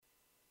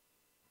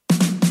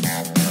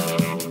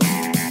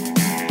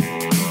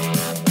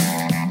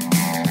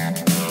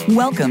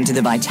Welcome to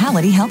the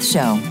Vitality Health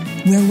Show,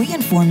 where we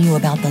inform you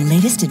about the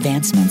latest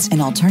advancements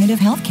in alternative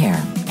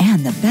healthcare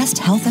and the best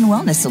health and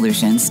wellness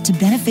solutions to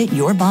benefit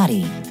your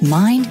body,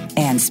 mind,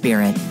 and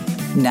spirit.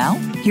 Now,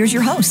 here's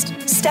your host,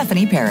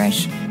 Stephanie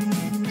Parrish.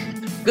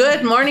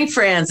 Good morning,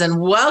 friends, and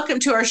welcome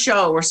to our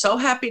show. We're so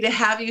happy to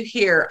have you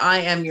here. I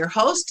am your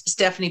host,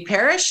 Stephanie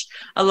Parrish,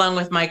 along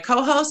with my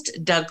co-host,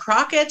 Doug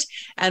Crockett,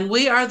 and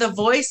we are the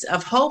voice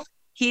of hope,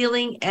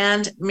 healing,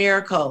 and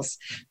miracles.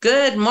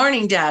 Good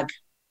morning, Doug.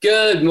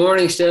 Good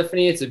morning,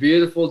 Stephanie. It's a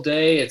beautiful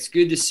day. It's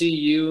good to see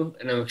you,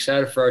 and I'm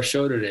excited for our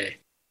show today.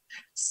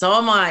 So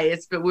am I.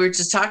 We're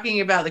just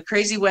talking about the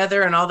crazy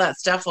weather and all that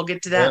stuff. We'll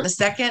get to that in a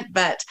second.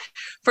 But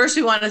first,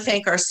 we want to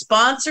thank our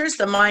sponsors,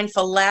 the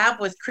Mindful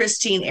Lab with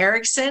Christine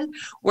Erickson,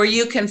 where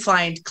you can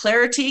find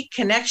clarity,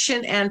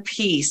 connection, and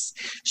peace.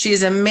 She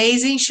is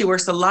amazing. She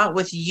works a lot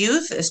with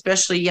youth,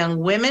 especially young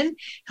women,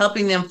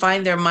 helping them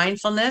find their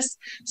mindfulness.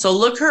 So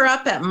look her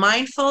up at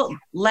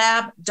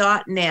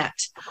mindfullab.net.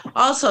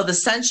 Also, the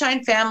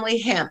Sunshine Family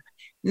Hemp,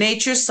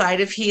 nature's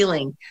side of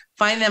healing.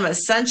 Find them at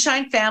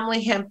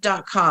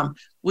sunshinefamilyhemp.com.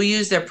 We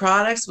use their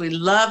products. We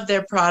love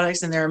their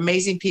products, and they're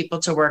amazing people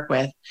to work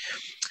with.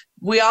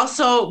 We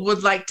also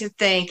would like to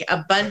thank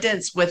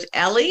Abundance with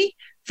Ellie,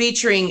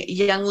 featuring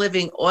Young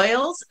Living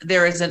Oils.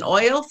 There is an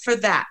oil for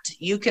that.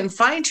 You can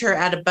find her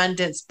at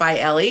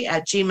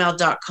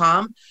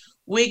abundancebyellie@gmail.com.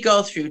 We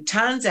go through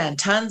tons and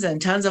tons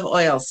and tons of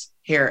oils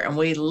here, and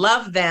we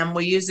love them.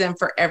 We use them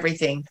for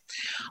everything.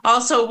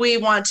 Also, we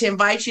want to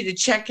invite you to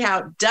check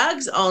out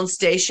Doug's own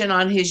station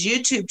on his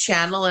YouTube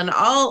channel and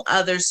all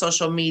other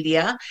social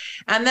media,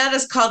 and that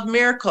is called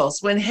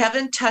Miracles, When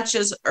Heaven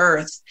Touches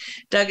Earth.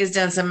 Doug has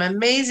done some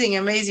amazing,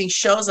 amazing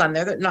shows on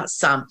there. Not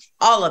some,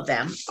 all of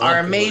them are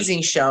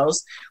amazing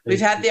shows.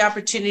 We've had the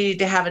opportunity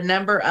to have a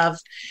number of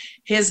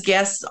his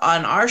guests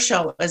on our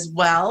show as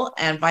well,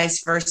 and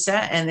vice versa.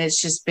 And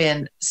it's just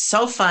been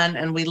so fun,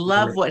 and we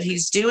love what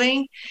he's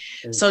doing.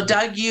 So,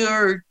 Doug,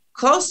 you're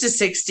close to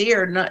 60,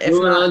 or not? If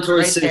moving not, on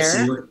towards right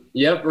 60. there.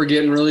 Yep, we're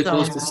getting really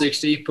close to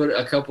 60. Put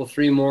a couple,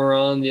 3 more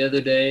on the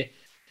other day,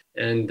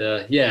 and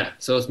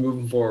so it's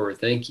moving forward.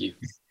 Thank you.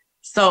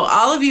 So,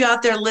 all of you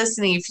out there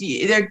listening,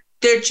 if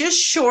they're just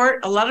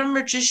short. A lot of them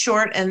are just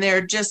short, and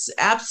they're just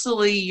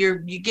absolutely, you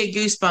get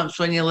goosebumps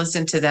when you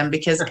listen to them,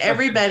 because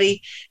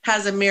everybody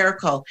has a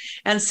miracle.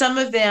 And some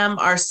of them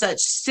are such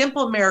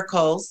simple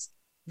miracles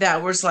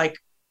that was like,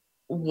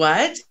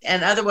 what?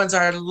 And other ones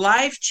are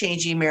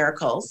life-changing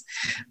miracles.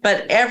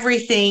 But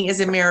everything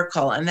is a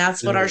miracle. And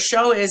that's what our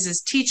show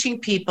is teaching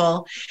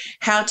people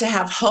how to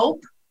have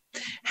hope,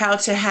 how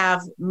to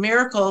have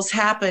miracles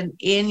happen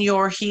in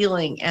your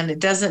healing. And it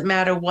doesn't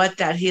matter what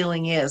that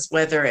healing is,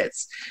 whether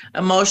it's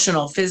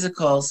emotional,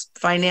 physical,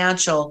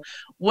 financial,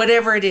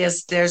 whatever it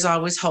is, there's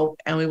always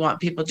hope. And we want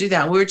people to do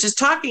that. We were just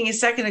talking a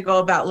second ago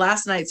about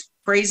last night's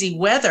crazy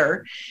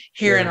weather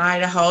here in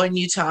Idaho and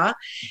Utah.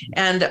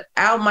 And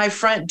out my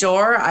front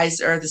door,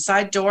 the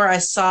side door, I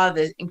saw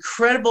the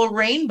incredible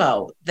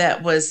rainbow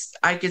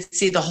I could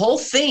see the whole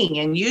thing.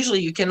 And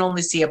usually you can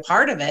only see a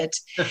part of it.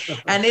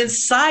 And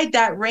inside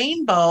that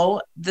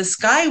rainbow, the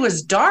sky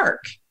was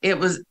dark. It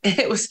was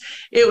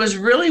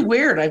really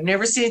weird. I've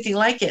never seen anything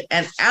like it.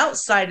 And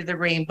outside of the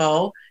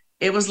rainbow,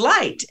 it was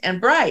light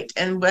and bright.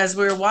 And as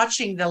we were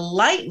watching the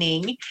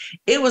lightning,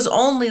 it was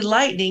only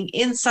lightning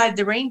inside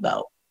the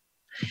rainbow.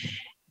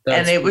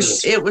 And it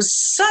was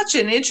such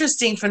an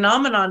interesting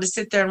phenomenon to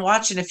sit there and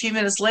watch. And a few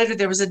minutes later,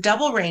 there was a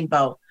double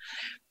rainbow.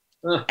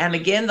 And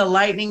again, the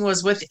lightning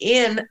was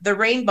within the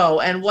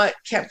rainbow. And what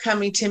kept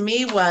coming to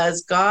me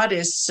was, God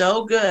is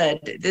so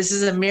good. This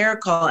is a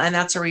miracle. And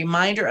that's a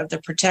reminder of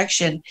the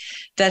protection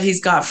that he's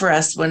got for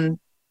us within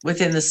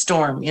the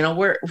storm. You know,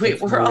 we're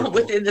all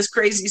within this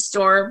crazy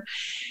storm,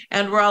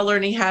 and we're all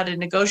learning how to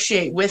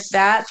negotiate with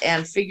that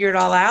and figure it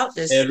all out.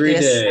 Every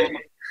day.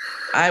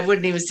 I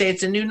wouldn't even say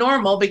it's a new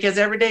normal, because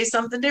every day is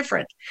something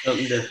different.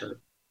 Something different.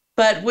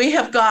 But we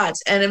have got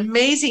an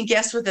amazing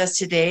guest with us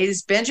today.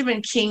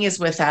 Benjamin King is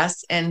with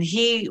us, and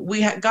we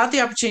got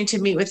the opportunity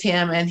to meet with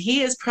him, and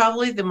he is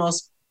probably the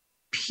most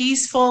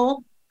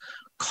peaceful,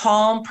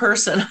 calm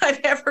person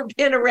I've ever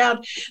been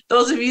around.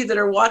 Those of you that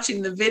are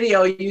watching the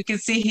video, you can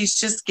see he's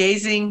just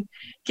gazing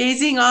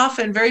off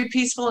and very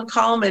peaceful and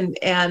calm.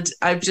 And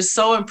I'm just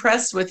so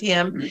impressed with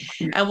him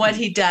and what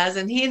he does.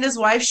 And he and his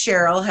wife,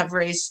 Cheryl, have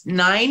raised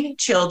 9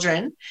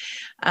 children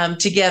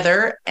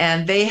together,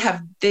 and they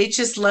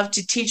just love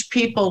to teach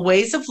people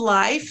ways of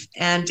life.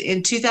 And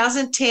in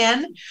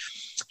 2010,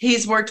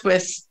 he's worked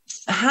with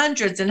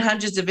hundreds and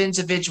hundreds of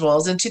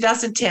individuals. In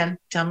 2010,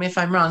 tell me if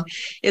I'm wrong,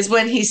 is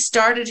when he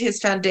started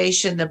his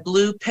foundation, the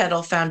Blue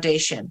Petal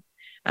Foundation.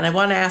 And I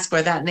want to ask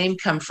where that name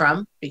come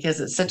from, because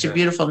it's such a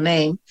beautiful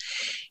name.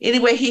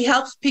 Anyway, he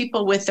helps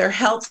people with their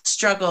health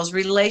struggles,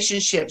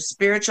 relationships,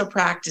 spiritual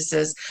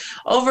practices,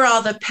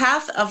 overall the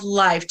path of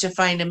life to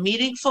find a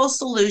meaningful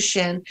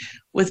solution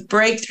with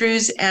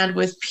breakthroughs and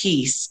with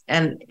peace.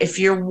 And if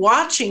you're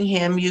watching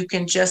him, you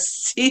can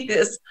just see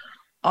this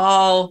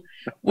all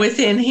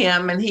within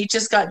him. And he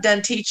just got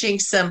done teaching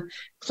some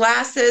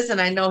classes,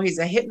 and I know he's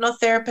a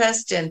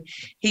hypnotherapist and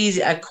he's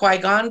a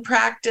Qigong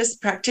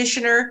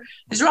practitioner.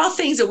 These are all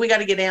things that we got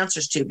to get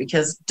answers to,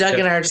 because Doug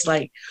and I are just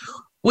like,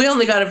 we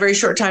only got a very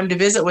short time to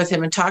visit with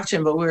him and talk to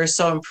him, but we were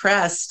so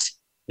impressed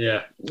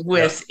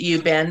with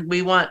you, Ben.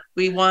 We want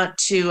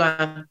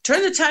to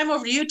turn the time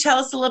over to you. Tell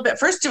us a little bit.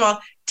 First of all,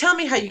 tell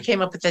me how you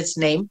came up with this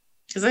name,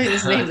 because I think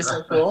this name is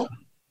so cool.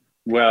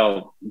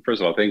 Well,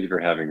 first of all, thank you for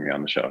having me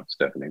on the show,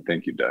 Stephanie.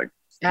 Thank you, Doug.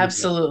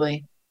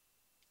 Absolutely.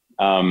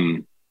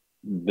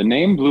 The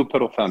name Blue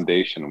Petal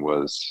Foundation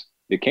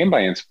it came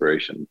by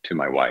inspiration to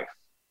my wife.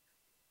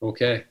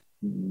 Okay.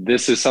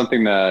 This is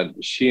something that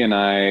she and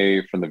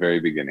I, from the very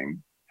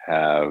beginning,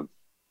 have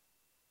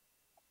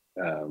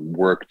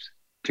worked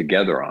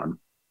together on.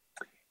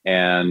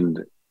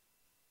 And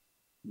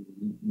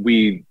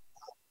we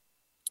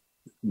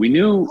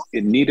knew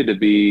it needed to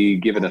be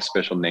given a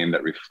special name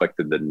that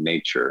reflected the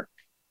nature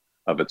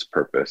of its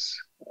purpose,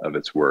 of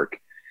its work.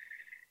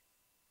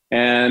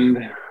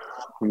 And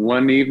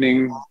one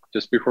evening,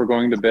 just before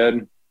going to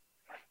bed,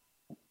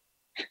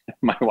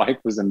 my wife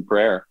was in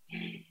prayer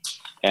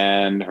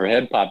and her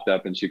head popped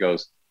up and she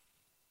goes,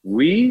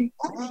 "We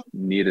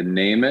need to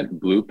name it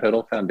Blue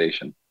Petal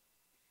Foundation."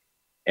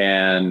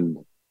 And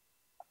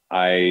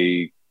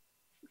I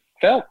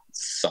felt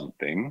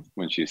something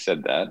when she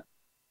said that,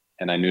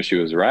 and I knew she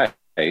was right.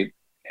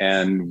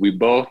 And we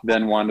both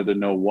then wanted to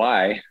know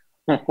why,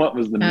 what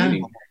was the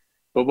meaning.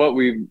 But what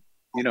we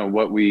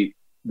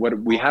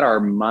had our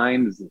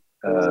minds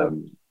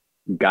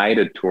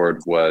guided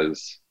toward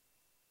was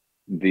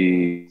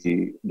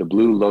the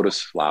blue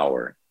lotus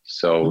flower.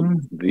 So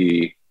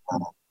the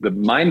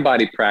mind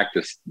body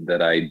practice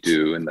that I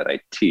do and that I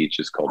teach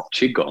is called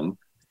Qigong.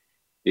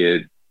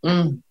 It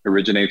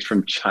originates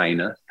from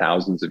China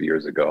thousands of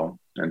years ago,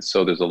 and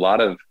so there's a lot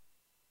of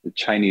the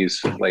Chinese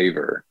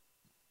flavor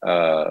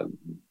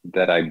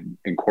that I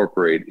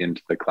incorporate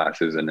into the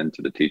classes and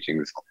into the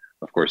teachings.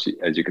 Of course,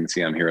 as you can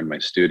see, I'm here in my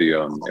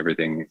studio, and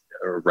everything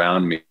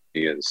around me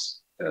is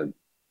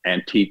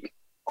antique,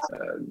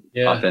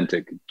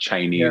 authentic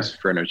Chinese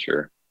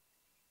furniture.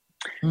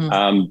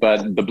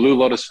 But the blue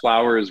lotus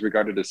flower is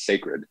regarded as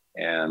sacred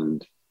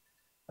and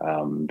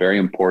very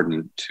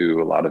important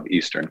to a lot of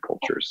Eastern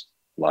cultures,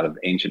 a lot of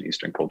ancient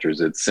Eastern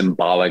cultures. It's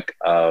symbolic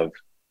of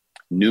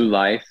new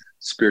life,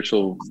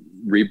 spiritual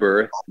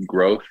rebirth,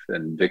 growth,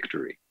 and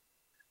victory,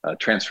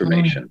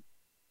 transformation.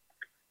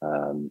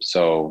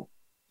 So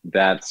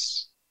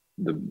that's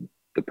the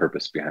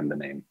purpose behind the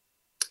name.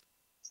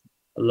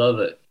 I love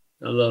it.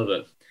 I love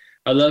it.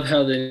 I love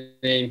how the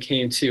name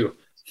came through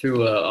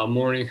a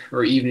morning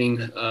or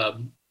evening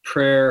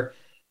prayer,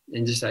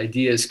 and just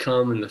ideas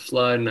come in the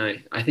flood. And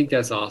I think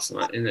that's awesome.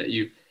 And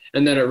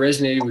that it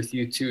resonated with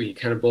you too. You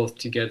kind of both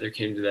together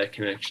came to that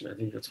connection. I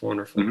think that's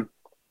wonderful. Mm-hmm.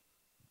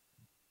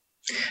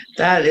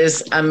 That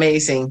is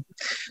amazing.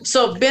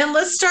 So Ben,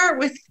 let's start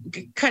with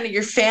kind of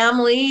your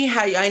family.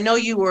 How I know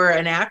you were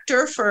an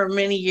actor for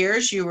many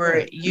years. You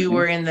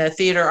were in the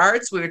theater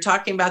arts. We were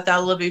talking about that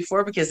a little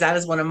before, because that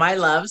is one of my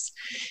loves,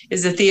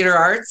 is the theater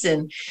arts.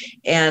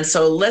 And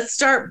so let's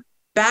start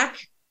back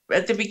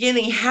at the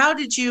beginning. How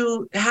did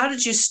you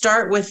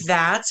start with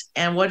that?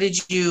 And what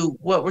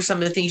were some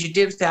of the things you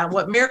did with that?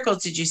 What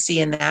miracles did you see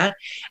in that?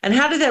 And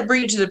how did that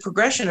bring you to the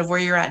progression of where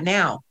you're at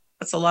now?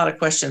 That's a lot of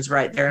questions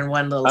right there in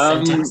one little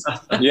sentence.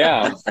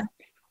 Yeah.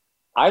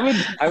 I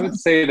would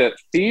say that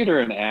theater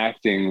and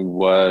acting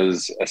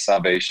was a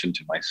salvation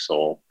to my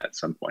soul at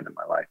some point in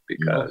my life,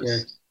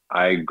 because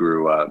I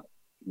grew up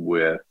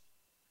with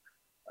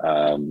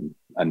a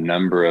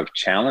number of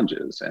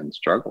challenges and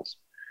struggles.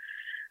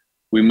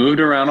 We moved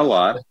around a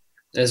lot.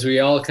 As we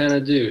all kind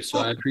of do, so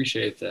I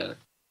appreciate that.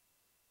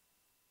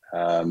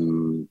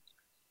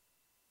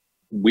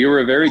 We were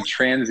a very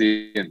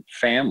transient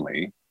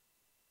family,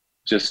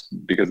 just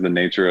because of the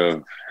nature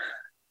of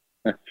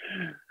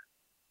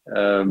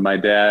my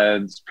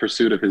dad's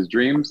pursuit of his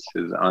dreams,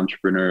 his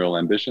entrepreneurial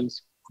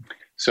ambitions.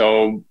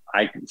 So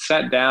I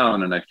sat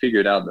down and I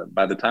figured out that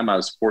by the time I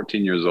was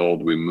 14 years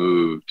old, we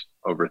moved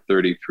over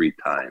 33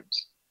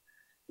 times.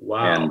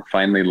 Wow. And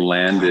finally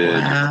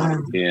landed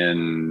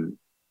in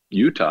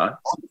Utah.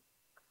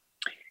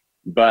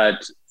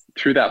 But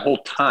through that whole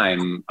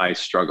time, I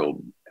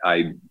struggled.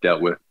 I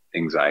dealt with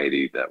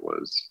anxiety that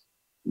was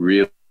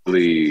really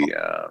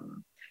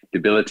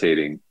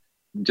debilitating,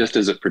 just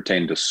as it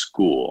pertained to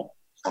school.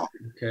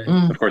 Okay.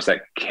 Of course,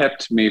 that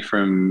kept me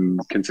from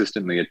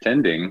consistently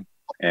attending,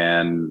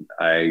 and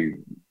I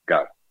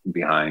got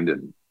behind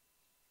in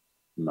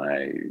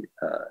my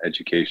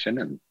education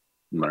and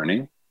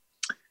learning.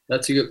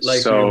 That's a good, you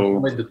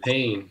avoid the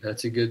pain.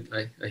 That's a good,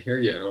 I hear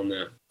you on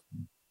that.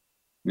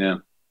 Yeah.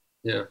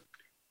 Yeah.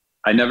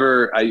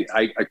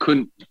 I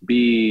couldn't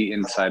be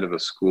inside of a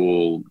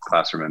school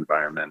classroom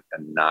environment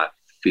and not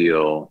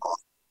feel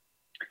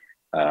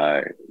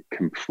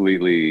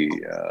completely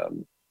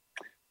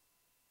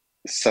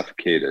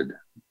suffocated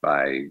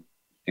by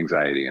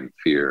anxiety and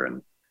fear.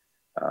 And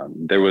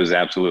there was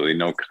absolutely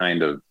no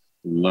kind of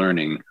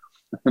learning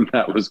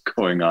that was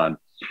going on.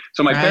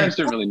 So my parents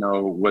didn't really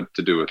know what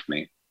to do with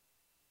me.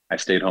 I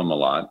stayed home a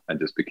lot. I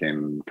just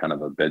became kind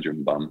of a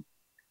bedroom bum,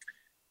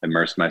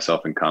 immersed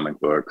myself in comic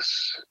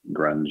books,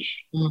 grunge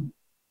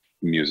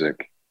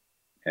music,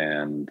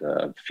 and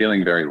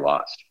feeling very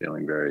lost,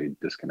 feeling very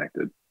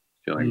disconnected,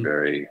 feeling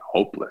very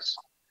hopeless.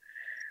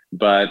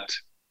 But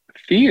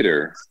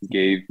theater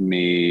gave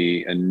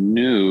me a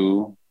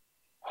new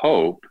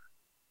hope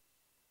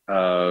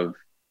of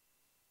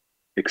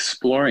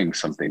exploring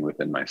something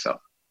within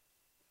myself.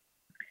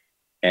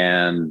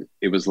 And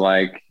it was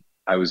like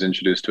I was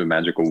introduced to a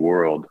magical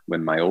world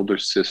when my older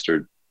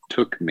sister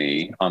took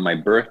me on my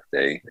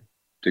birthday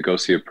to go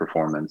see a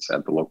performance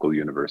at the local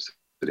university.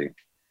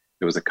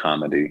 It was a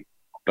comedy,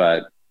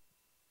 but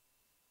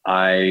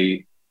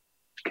I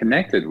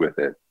connected with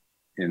it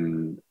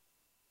in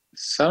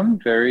some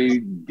very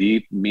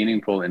deep,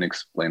 meaningful,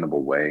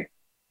 inexplainable way.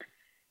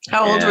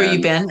 How old were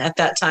you, Ben, at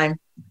that time?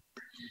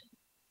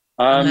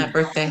 On that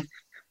birthday?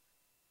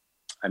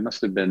 I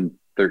must have been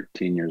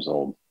 13 years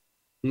old.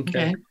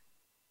 Okay.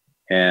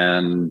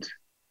 And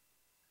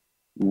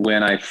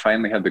when I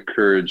finally had the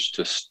courage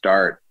to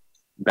start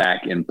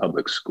back in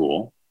public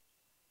school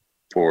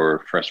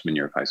for freshman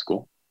year of high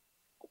school,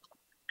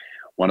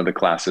 one of the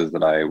classes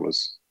that I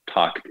was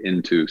talked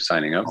into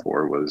signing up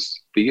for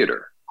was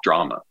theater,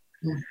 drama.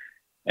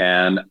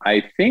 And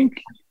I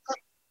think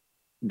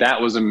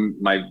that was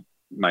my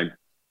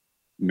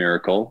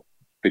miracle,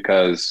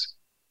 because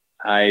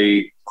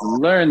I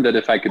learned that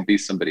if I could be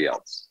somebody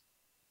else,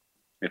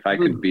 if I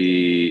could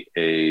be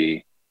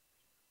a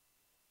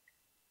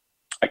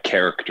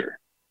character,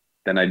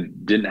 then I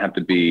didn't have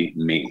to be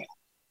me,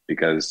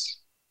 because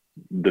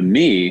the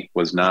me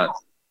was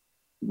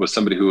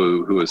somebody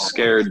who was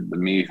scared. The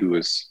me who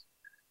was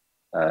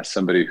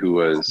somebody who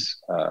was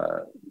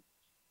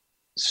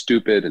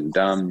stupid and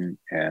dumb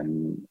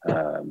and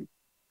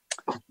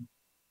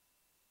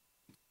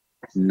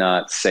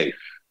not safe.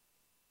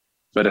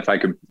 But if I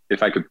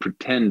could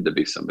pretend to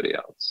be somebody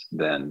else,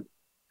 then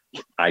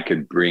I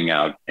could bring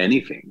out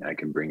anything. I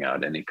can bring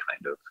out any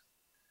kind of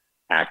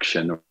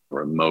action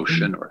or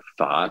emotion or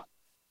thought.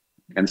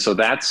 And so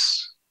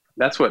that's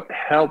what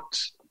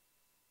helped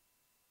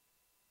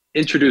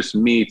introduce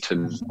me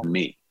to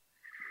me.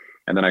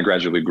 And then I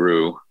gradually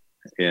grew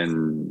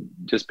in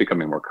just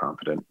becoming more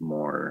confident,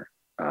 more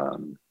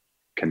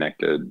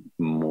connected,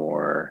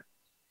 more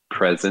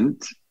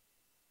present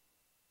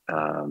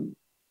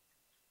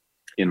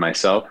in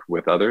myself,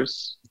 with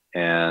others.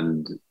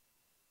 And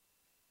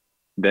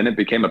then it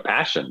became a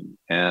passion.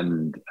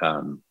 And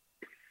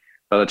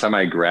by the time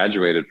I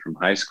graduated from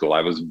high school,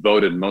 I was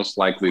voted most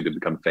likely to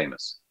become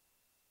famous.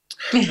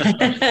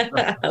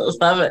 I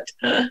love it.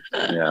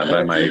 Yeah,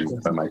 by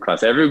my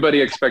class. Everybody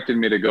expected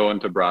me to go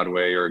into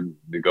Broadway or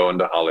to go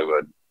into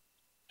Hollywood.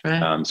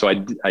 Right. So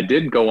I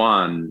did go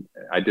on.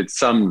 I did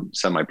some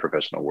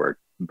semi-professional work,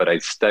 but I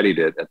studied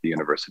it at the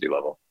university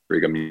level,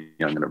 Brigham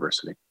Young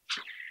University.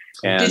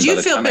 And did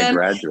you feel, Ben,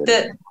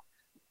 that,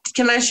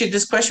 can I ask you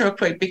this question real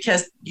quick,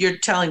 because you're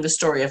telling the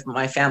story of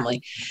my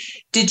family.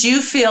 Did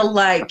you feel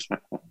like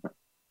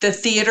the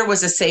theater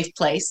was a safe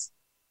place?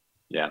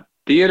 Yeah.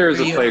 Theater is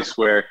a place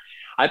where,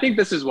 I think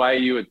this is why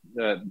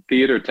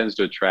theater tends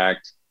to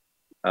attract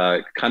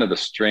kind of the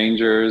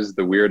strangers,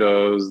 the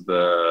weirdos,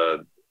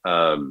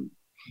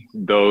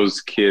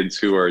 those kids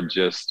who are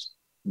just,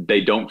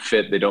 they don't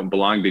fit, they don't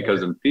belong,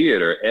 because in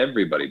theater,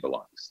 everybody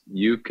belongs.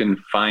 You can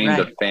find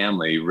a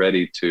family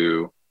ready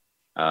to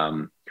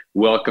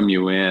welcome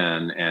you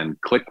in and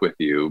click with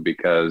you,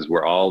 because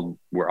we're all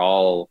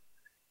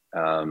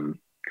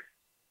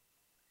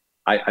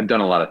I've done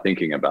a lot of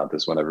thinking about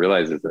this. What I've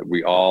realized is that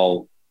we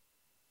all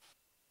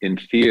in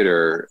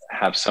theater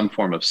have some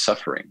form of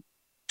suffering.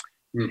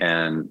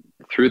 And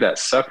through that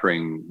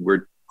suffering,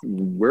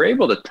 we're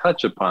able to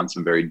touch upon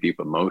some very deep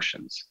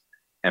emotions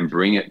and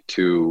bring it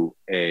to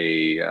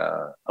a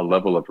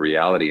level of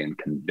reality and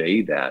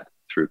convey that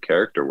through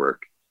character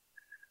work.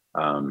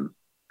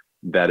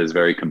 That is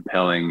very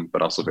compelling,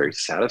 but also very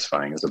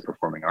satisfying as a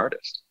performing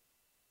artist.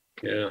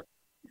 Yeah.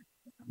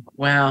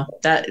 Wow.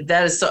 That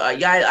is so,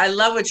 I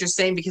love what you're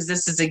saying, because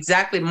this is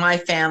exactly my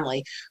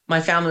family. My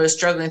family was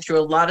struggling through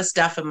a lot of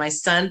stuff, and my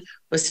son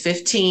was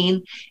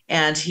 15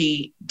 and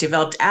he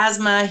developed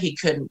asthma. He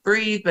couldn't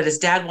breathe, but his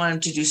dad wanted him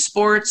to do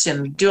sports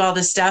and do all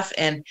this stuff.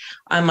 And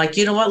I'm like,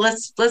 you know what,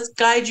 let's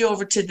guide you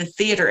over to the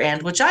theater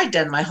end, which I'd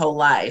done my whole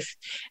life.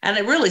 And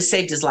it really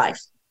saved his life.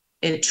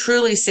 It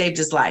truly saved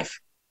his life.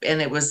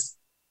 And it was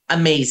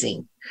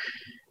amazing.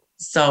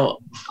 So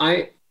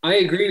I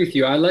agree with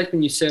you. I like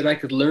when you said I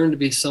could learn to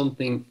be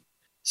someone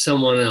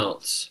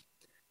else.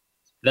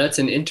 That's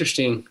an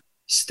interesting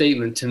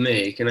statement to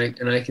make. And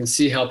I can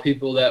see how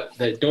people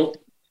that don't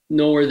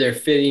know where they're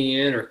fitting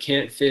in or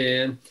can't fit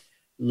in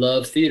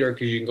love theater,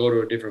 because you can go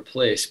to a different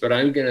place. But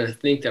I'm going to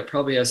think that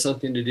probably has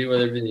something to do with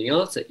everything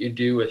else that you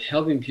do with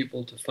helping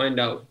people to find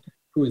out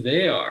who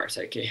they are. It's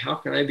like, okay, how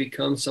can I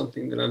become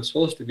something that I'm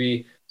supposed to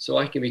be so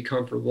I can be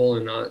comfortable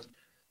and not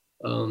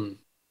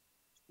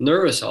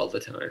nervous all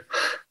the time?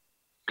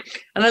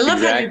 And I love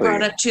how you Exactly.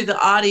 brought it to the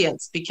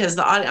audience, because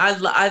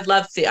I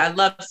love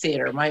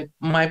theater.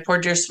 My poor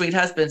dear sweet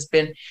husband's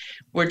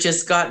we're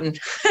just gotten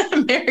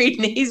married,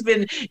 and he's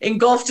been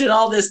engulfed in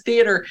all this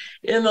theater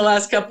in the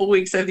last couple of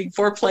weeks. I think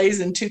 4 plays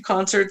and 2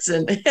 concerts,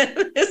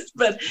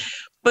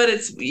 but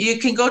you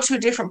can go to a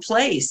different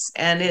place,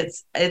 and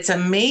it's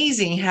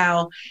amazing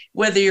how,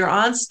 whether you're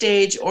on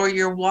stage or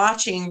you're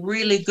watching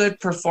really good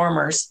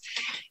performers,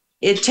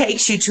 it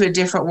takes you to a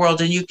different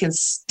world, and you can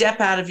step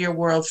out of your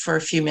world for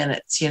a few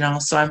minutes,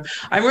 So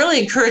I'm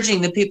really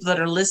encouraging the people that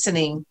are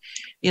listening,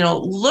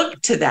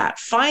 look to that,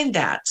 find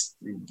that,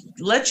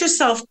 let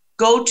yourself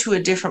go to a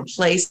different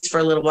place for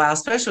a little while,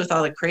 especially with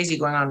all the crazy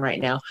going on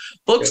right now.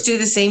 Books do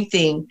the same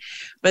thing,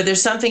 but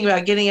there's something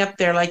about getting up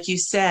there, like you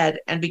said,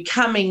 and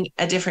becoming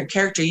a different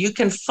character. You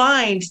can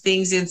find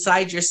things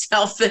inside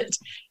yourself that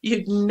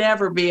you'd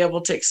never be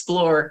able to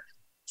explore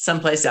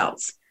someplace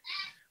else.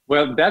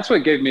 Well, that's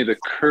what gave me the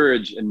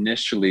courage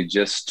initially,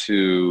 just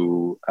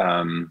to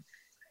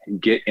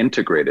get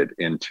integrated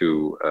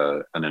into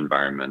an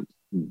environment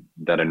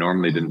that I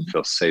normally didn't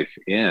feel safe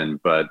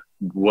in. But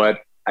what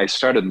I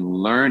started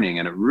learning,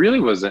 and it really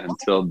wasn't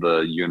until the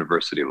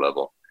university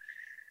level,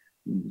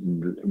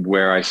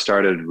 where I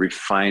started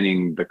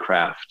refining the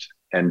craft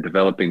and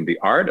developing the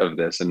art of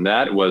this. And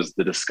that was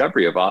the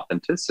discovery of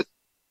authenticity,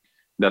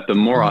 that the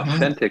more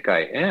authentic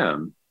I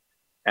am,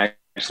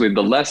 actually,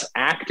 the less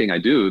acting I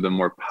do, the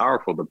more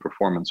powerful the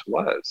performance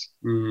was.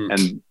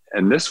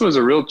 And this was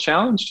a real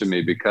challenge to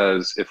me,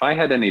 because if I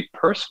had any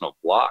personal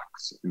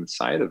blocks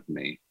inside of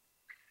me,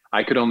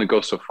 I could only go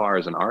so far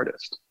as an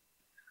artist.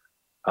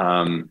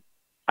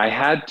 I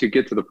had to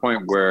get to the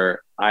point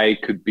where I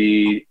could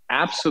be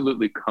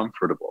absolutely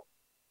comfortable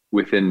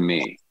within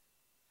me,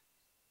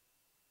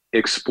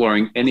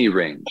 exploring any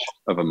range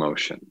of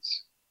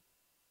emotions.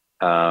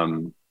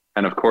 And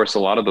of course, a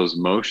lot of those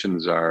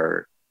emotions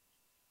are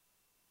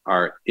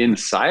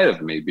inside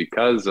of me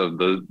because of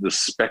the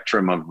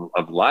spectrum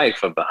of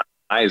life, of the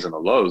highs and the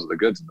lows, the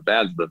goods and the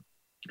bads,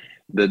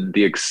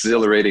 the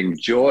exhilarating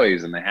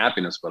joys and the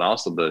happiness, but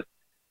also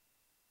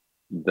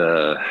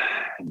the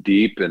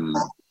deep and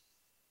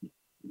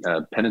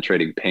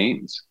penetrating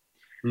pains.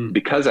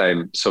 Because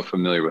I'm so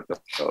familiar with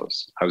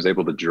those, I was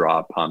able to draw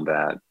upon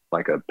that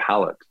like a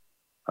palette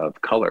of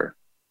color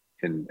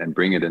and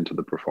bring it into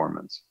the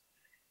performance.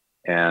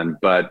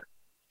 But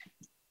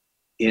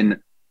in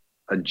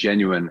a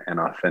genuine and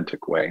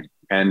authentic way.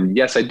 And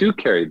yes, I do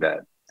carry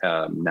that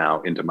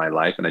now into my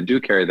life, and I do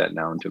carry that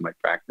now into my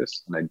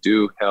practice. And I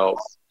do help,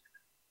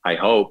 I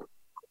hope,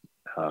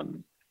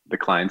 the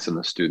clients and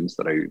the students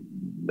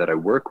that I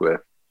work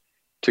with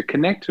to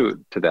connect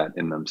to that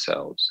in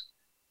themselves,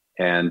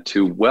 and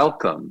to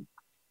welcome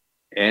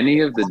any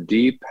of the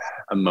deep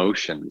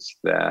emotions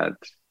that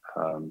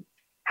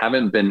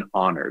haven't been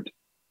honored.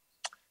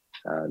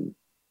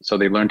 So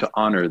they learn to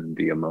honor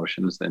the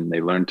emotions, and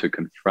they learn to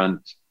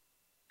confront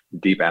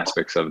deep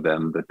aspects of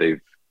them that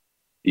they've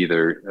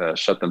either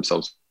shut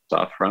themselves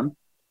off from.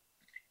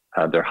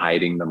 They're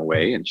hiding them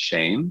away in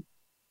shame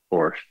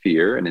or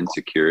fear and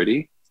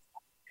insecurity,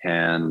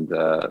 and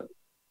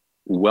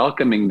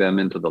welcoming them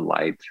into the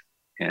light,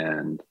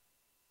 and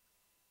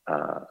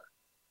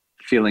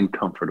feeling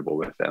comfortable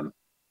with them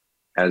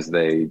as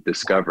they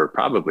discover,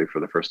 probably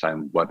for the first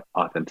time, what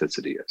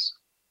authenticity is.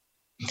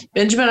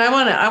 Benjamin, I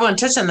want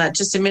to touch on that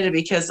just a minute,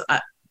 because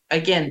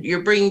again,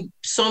 you're bringing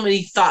so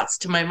many thoughts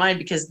to my mind,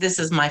 because this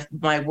is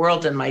my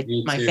world and my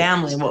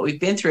family and what we've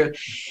been through.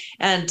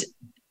 And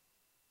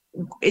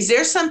is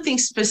there something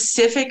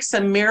specific,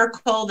 some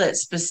miracle that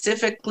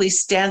specifically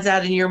stands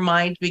out in your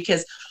mind?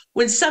 Because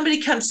when somebody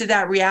comes to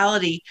that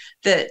reality,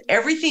 that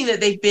everything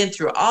that they've been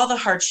through, all the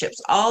hardships,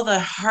 all the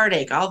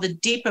heartache, all the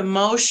deep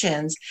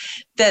emotions,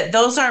 that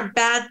those aren't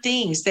bad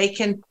things.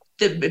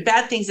 The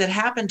bad things that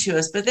happen to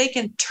us, but they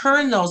can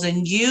turn those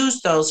and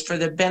use those for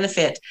the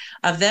benefit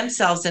of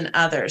themselves and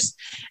others.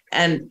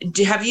 And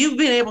have you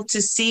been able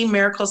to see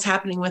miracles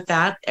happening with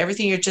that?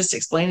 Everything you're just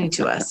explaining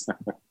to us.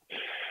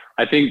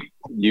 I think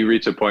you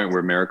reach a point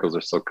where miracles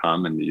are so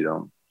common,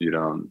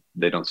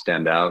 they don't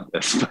stand out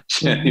as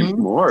much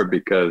anymore,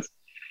 because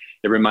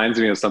it reminds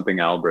me of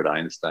something Albert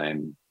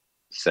Einstein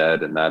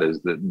said, and that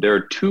is that there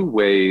are 2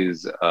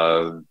 ways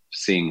of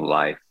seeing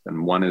life.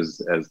 And one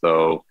is as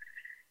though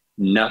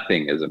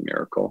nothing is a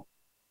miracle,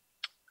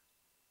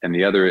 and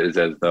the other is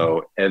as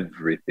though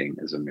everything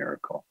is a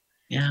miracle.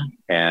 Yeah.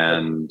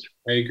 And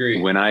I agree.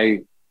 When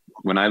I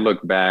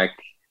look back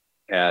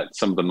at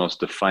some of the most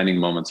defining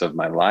moments of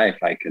my life,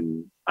 I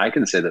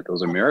can say that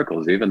those are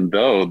miracles, even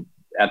though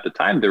at the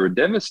time they were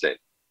devastating.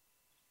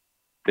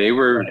 They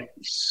were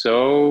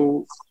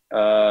so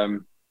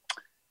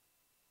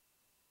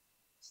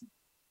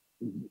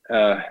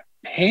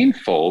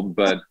painful,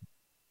 but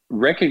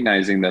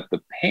recognizing that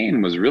the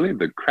pain was really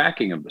the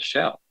cracking of the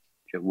shell.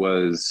 It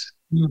was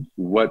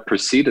what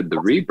preceded the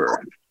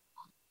rebirth.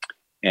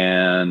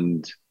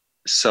 And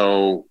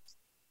so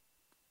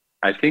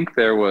I think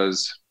there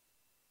was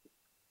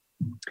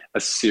a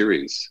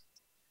series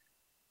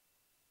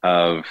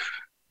of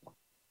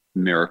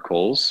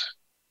miracles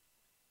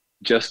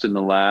just in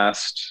the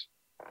last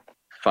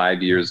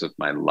 5 years of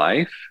my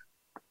life,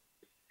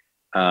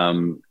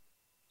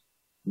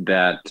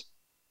 that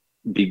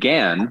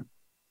began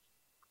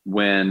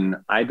when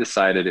I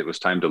decided it was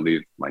time to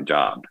leave my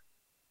job.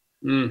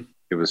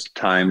 It was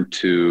time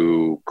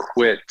to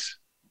quit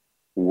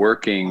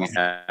working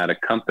at a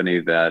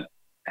company that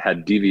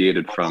had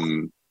deviated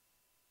from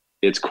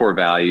its core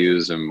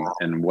values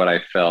and what I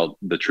felt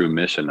the true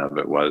mission of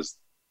it was.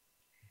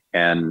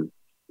 And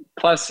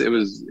plus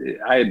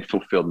I had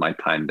fulfilled my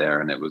time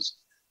there, and it was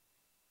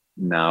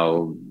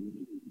now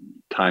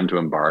time to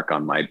embark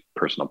on my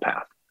personal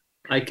path.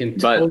 I can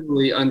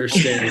totally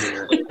understand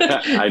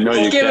that. I know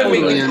you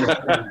can.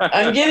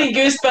 I'm getting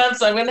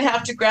goosebumps. I'm going to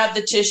have to grab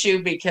the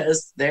tissue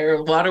because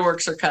their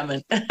waterworks are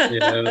coming.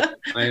 Yeah,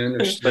 I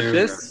understand.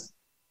 But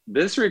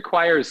this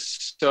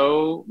requires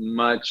so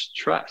much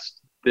trust.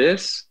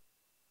 This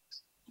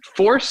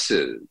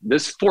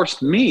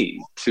forced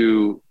me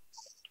to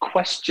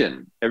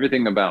question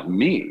everything about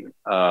me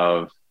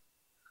of,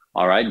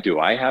 all right, do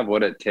I have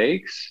what it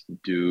takes?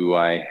 Do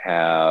I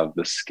have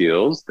the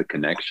skills, the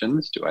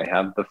connections? Do I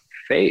have the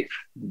faith?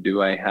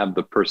 Do I have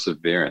the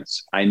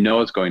perseverance? I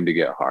know it's going to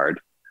get hard.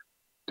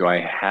 Do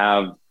I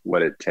have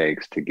what it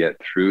takes to get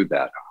through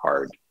that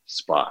hard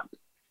spot?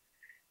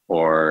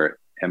 Or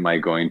am I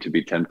going to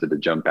be tempted to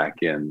jump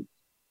back in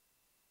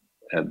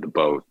at the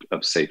boat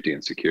of safety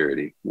and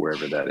security,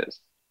 wherever that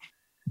is?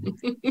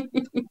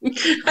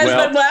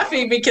 I'm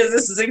laughing because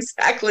this is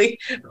exactly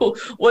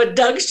what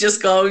Doug's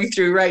just going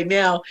through right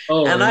now.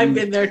 And I've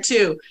been there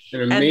too.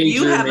 And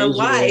you have a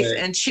life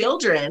and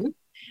children,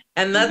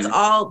 and that's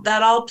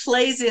that all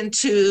plays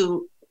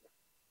into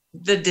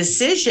the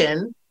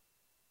decision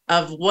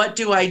of what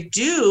do I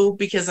do,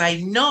 because I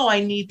know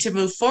I need to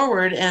move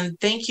forward. And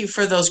thank you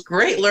for those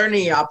great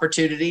learning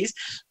opportunities.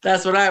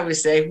 That's what I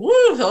always say.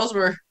 Woo, those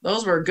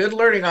were good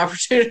learning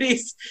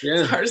opportunities,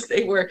 as hard as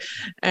they were.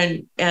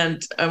 And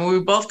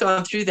we've both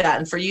gone through that.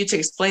 And for you to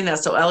explain that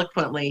so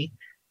eloquently,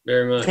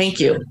 very much. Thank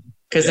you.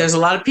 Because there's a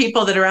lot of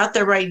people that are out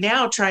there right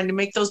now trying to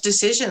make those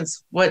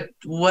decisions. What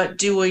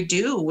do I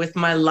do with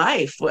my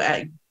life?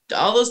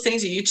 All those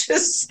things that you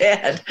just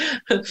said.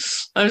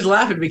 I was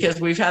laughing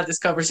because we've had this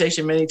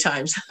conversation many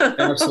times.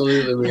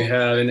 Absolutely, we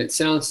have. And it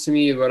sounds to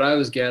me, what I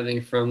was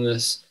gathering from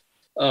this,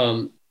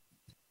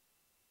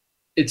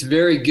 it's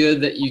very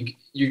good that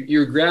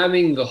you're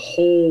grabbing the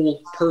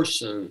whole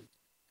person,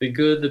 the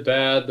good, the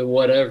bad, the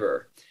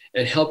whatever,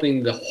 and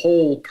helping the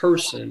whole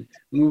person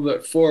move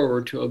it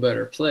forward to a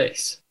better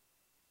place.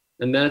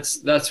 And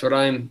that's what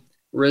I'm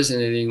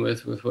resonating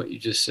with what you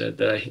just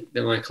said.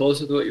 Am I close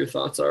with what your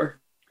thoughts are?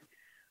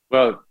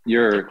 Well,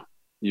 you're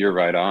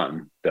right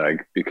on,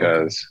 Doug,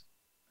 because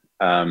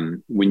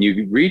when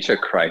you reach a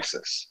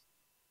crisis,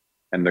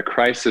 and the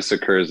crisis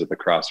occurs at the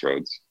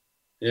crossroads,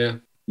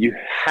 you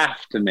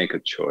have to make a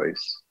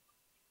choice.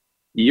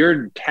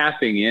 You're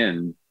tapping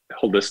in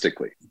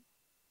holistically.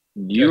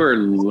 You are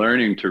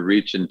learning to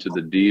reach into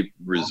the deep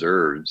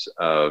reserves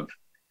of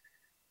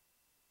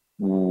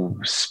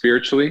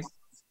spiritually,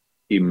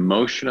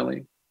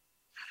 emotionally,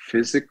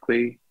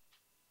 physically,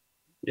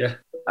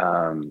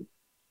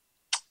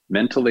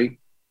 mentally,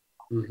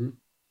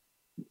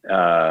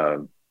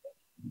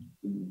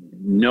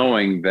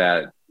 knowing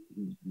that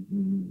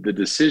the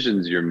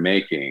decisions you're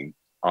making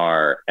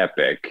are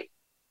epic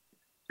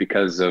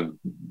because of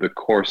the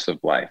course of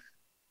life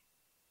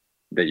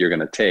that you're going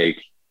to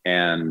take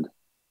and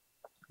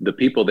the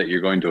people that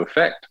you're going to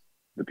affect,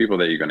 the people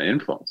that you're going to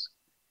influence,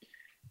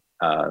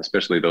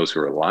 especially those who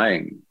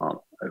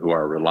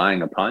are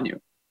relying upon you.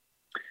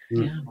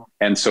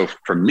 And so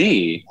for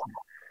me,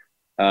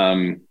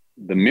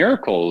 the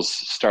miracles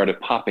started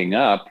popping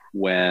up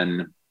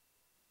when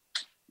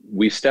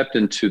we stepped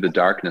into the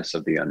darkness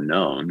of the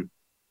unknown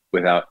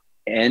without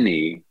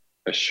any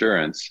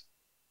assurance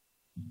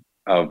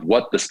of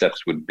what the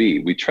steps would be.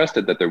 We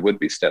trusted that there would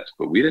be steps,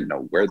 but we didn't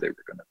know where they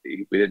were going to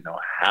be. We didn't know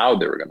how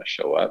they were going to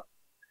show up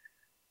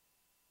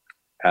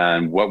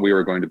and what we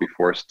were going to be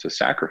forced to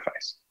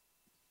sacrifice.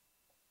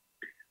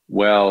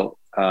 Well,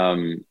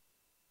 I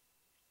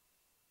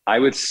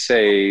would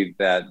say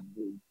that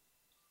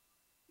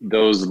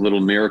those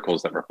little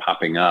miracles that were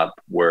popping up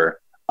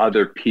were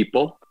other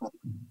people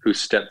who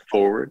stepped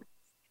forward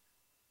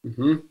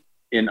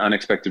in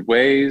unexpected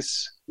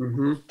ways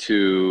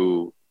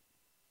to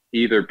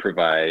either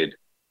provide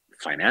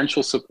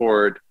financial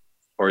support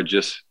or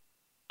just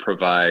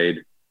provide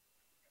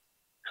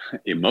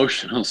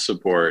emotional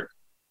support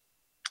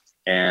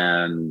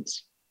and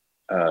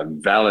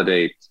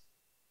validate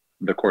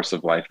the course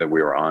of life that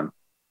we were on.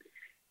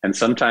 And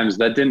sometimes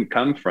that didn't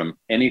come from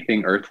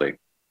anything earthly.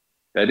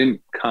 That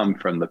didn't come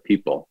from the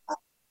people.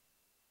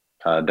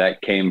 That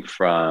came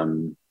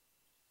from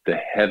the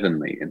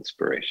heavenly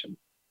inspiration,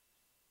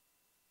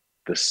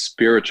 the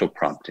spiritual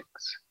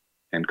promptings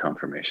and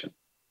confirmation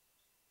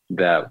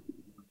that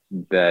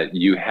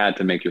you had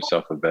to make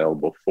yourself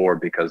available for,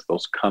 because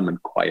those come in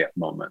quiet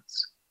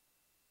moments,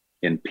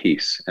 in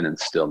peace and in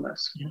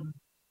stillness.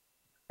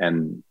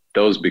 And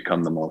those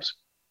become the most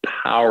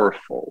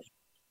powerful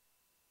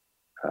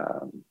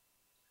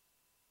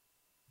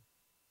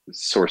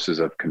sources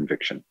of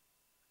conviction.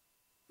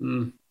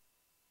 I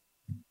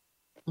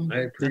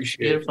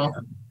appreciate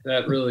that.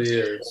 That really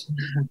is.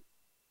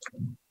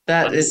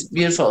 That is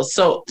beautiful.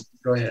 So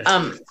go ahead.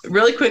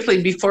 Really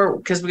quickly before,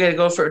 because we got to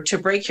go to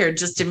break here in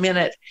just a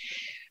minute.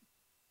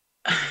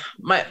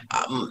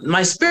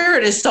 My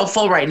spirit is so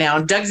full right now,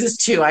 and Doug's is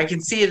too. I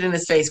can see it in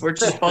his face. We're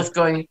just both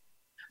going.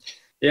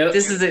 Yeah.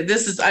 This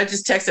is. I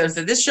just texted him and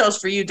said, "This show's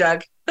for you,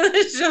 Doug.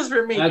 This show's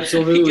for me."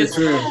 Absolutely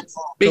true.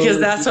 Because totally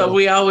that's true. what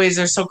we always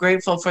are so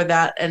grateful for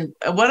that. And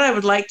what I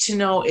would like to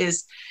know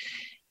is,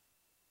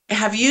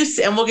 have you,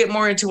 and we'll get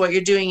more into what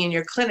you're doing in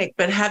your clinic,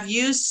 but have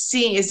you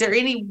seen, is there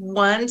any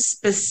one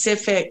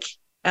specific,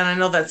 and I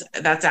know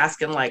that's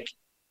asking like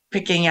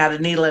picking out a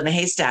needle in a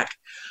haystack,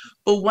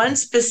 but one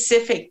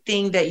specific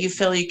thing that you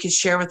feel you could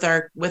share with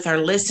our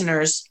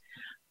listeners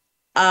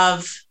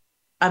of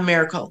a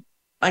miracle?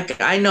 Like,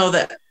 I know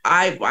that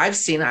I've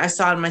seen it. I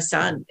saw it in my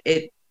son.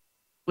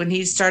 When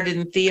he started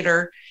in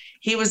theater,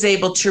 he was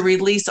able to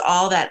release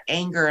all that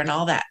anger and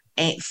all that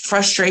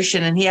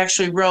frustration. And he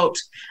actually wrote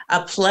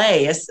a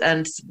play, a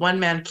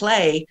one-man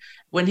play,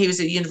 when he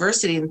was at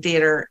university in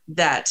theater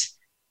that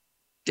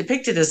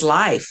depicted his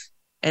life.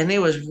 And it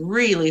was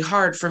really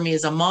hard for me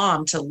as a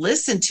mom to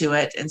listen to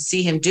it and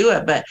see him do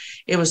it. But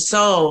it was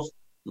so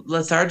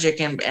lethargic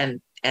and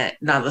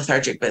not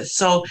lethargic, but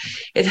so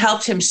it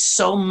helped him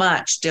so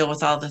much deal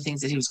with all the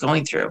things that he was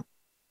going through.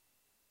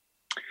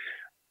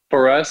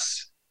 For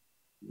us,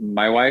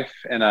 my wife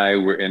and I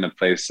were in a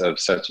place of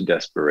such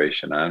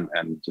desperation,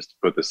 and just to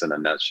put this in a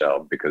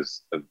nutshell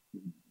because of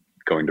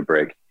going to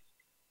break,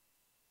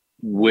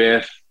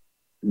 with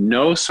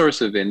no source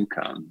of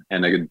income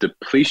and a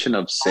depletion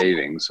of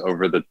savings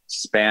over the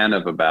span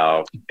of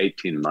about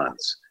 18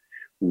 months,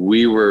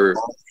 we were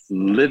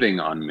living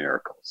on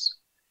miracles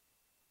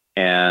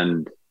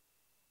and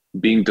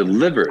being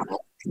delivered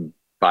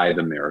by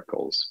the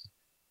miracles.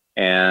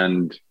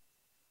 And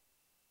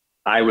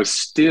I was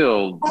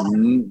still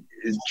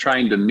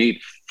trying to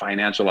meet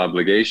financial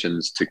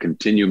obligations to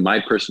continue my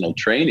personal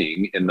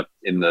training in the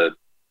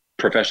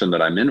profession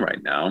that I'm in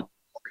right now.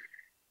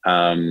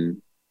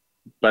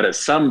 But at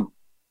some,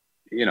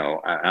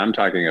 I'm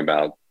talking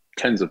about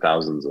tens of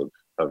thousands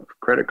of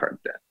credit card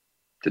debt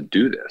to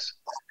do this.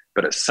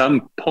 But at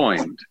some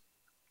point,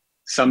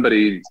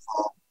 somebody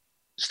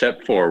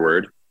stepped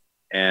forward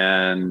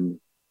and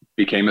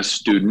became a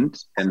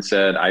student and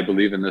said, I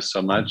believe in this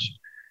so much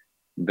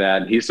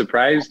that he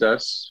surprised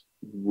us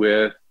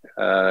with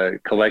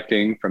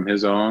collecting from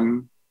his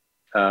own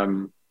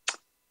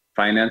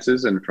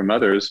finances and from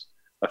others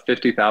a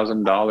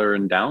 $50,000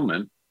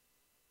 endowment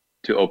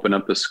to open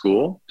up the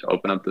school, to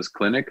open up this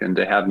clinic, and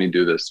to have me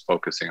do this,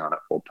 focusing on it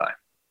full time.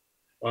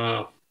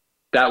 Wow.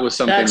 That was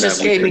something that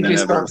just gave me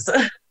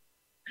goosebumps.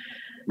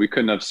 We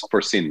couldn't have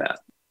foreseen that.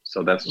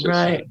 So that's just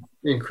right.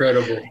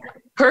 Incredible.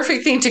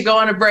 Perfect thing to go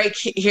on a break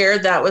here.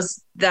 That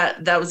was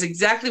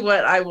exactly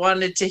what I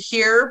wanted to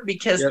hear,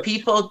 because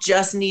people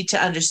just need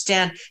to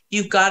understand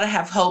you've got to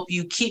have hope.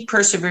 You keep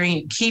persevering,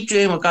 you keep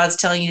doing what God's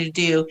telling you to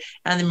do,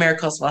 and the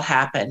miracles will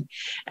happen.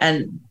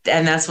 And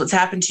that's what's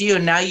happened to you.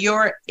 And now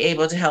you're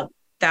able to help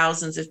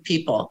thousands of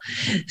people.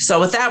 So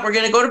with that, we're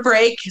going to go to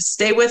break.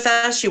 Stay with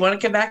us. You want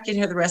to come back and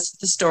hear the rest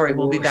of the story.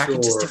 We'll be back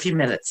in just a few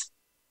minutes.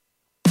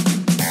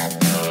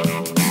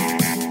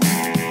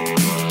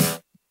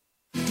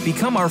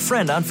 Become our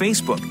friend on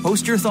Facebook.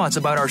 Post your thoughts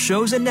about our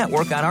shows and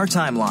network on our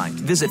timeline.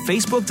 Visit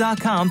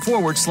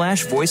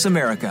facebook.com/Voice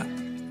America.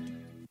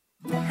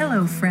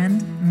 Hello,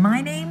 friend. My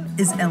name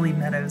is Ellie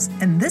Meadows,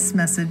 and this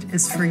message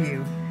is for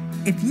you.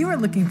 If you are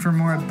looking for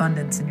more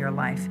abundance in your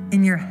life,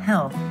 in your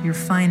health, your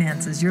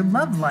finances, your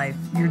love life,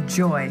 your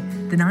joy,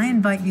 then I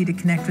invite you to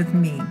connect with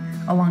me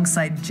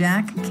alongside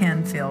Jack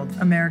Canfield,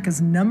 America's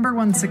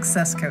 #1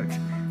 success coach,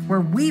 where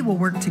we will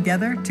work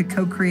together to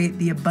co-create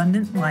the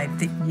abundant life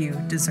that you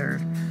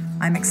deserve.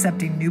 I'm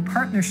accepting new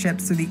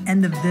partnerships through the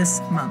end of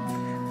this month.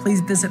 Please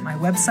visit my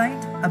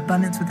website,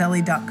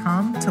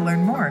 abundancewithellie.com, to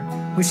learn more.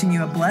 Wishing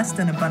you a blessed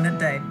and abundant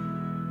day.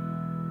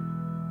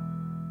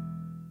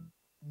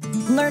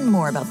 Learn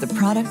more about the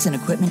products and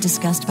equipment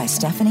discussed by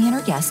Stephanie and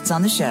her guests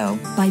on the show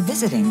by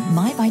visiting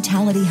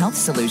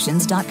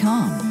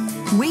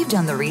myvitalityhealthsolutions.com. We've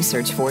done the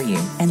research for you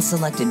and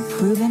selected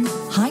proven,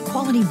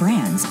 high-quality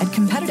brands at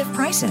competitive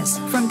prices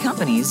from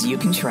companies you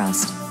can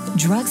trust.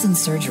 Drugs and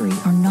surgery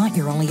are not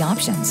your only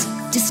options.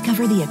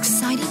 Discover the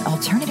exciting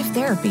alternative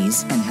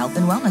therapies and health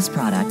and wellness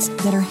products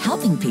that are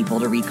helping people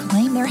to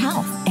reclaim their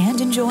health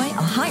and enjoy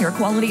a higher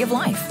quality of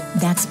life.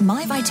 That's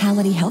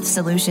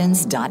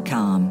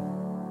myvitalityhealthsolutions.com.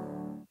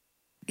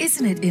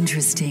 Isn't it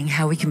interesting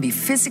how we can be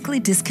physically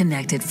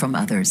disconnected from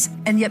others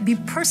and yet be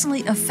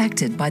personally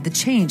affected by the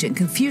change and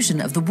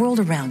confusion of the world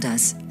around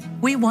us?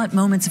 We want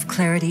moments of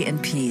clarity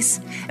and peace,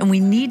 and we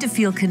need to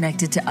feel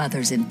connected to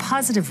others in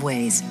positive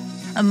ways.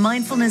 A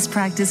mindfulness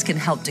practice can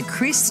help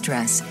decrease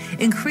stress,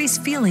 increase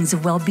feelings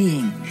of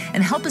well-being,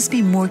 and help us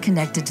be more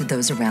connected to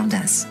those around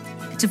us.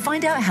 To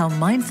find out how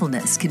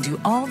mindfulness can do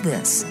all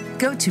this,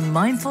 go to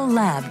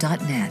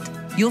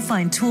mindfullab.net. You'll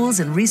find tools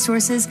and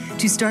resources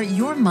to start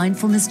your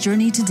mindfulness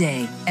journey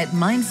today at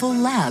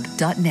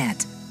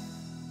mindfullab.net.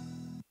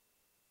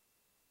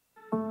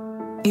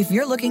 If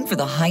you're looking for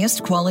the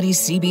highest quality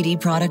CBD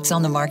products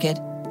on the market,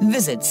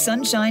 visit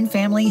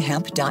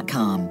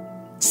sunshinefamilyhemp.com.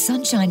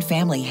 Sunshine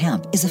Family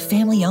Hemp is a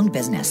family-owned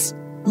business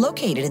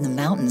located in the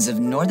mountains of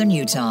northern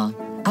Utah.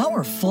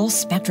 Our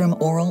full-spectrum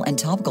oral and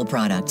topical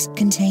products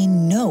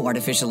contain no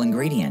artificial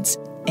ingredients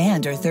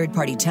and are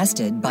third-party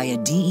tested by a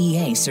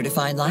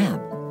DEA-certified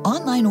lab.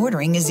 Online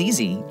ordering is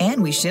easy,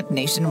 and we ship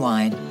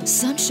nationwide.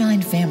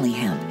 Sunshine Family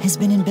Hemp has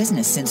been in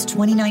business since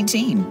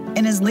 2019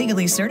 and is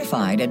legally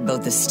certified at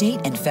both the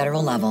state and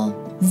federal level.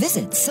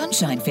 Visit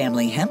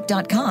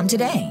sunshinefamilyhemp.com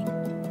today.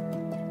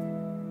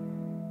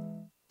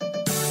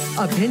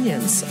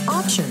 Opinions,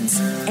 options,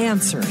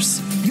 answers.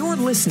 You're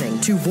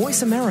listening to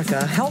Voice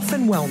America Health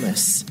and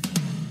Wellness.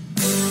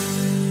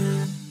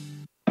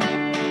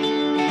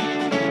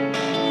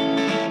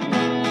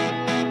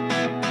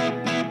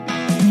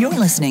 You're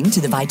listening to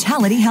the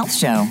Vitality Health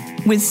Show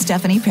with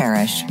Stephanie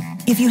Parrish.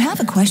 If you have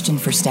a question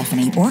for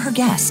Stephanie or her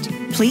guest,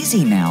 please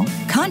email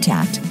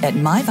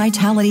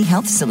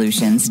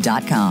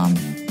contact@myvitalityhealthsolutions.com.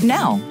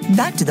 Now,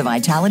 back to the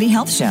Vitality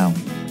Health Show.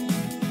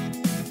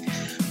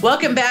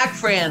 Welcome back,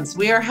 friends.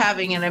 We are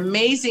having an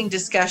amazing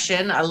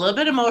discussion, a little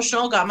bit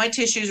emotional, got my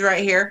tissues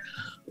right here,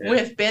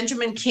 with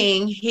Benjamin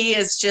King. He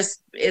is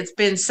just, it's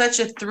been such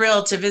a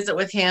thrill to visit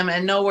with him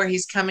and know where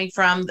he's coming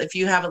from. If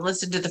you haven't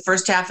listened to the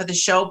first half of the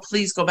show,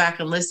 please go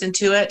back and listen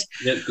to it.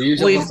 Yep, do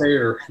yourself a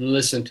favor and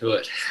listen to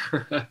it.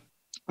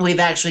 We've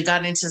actually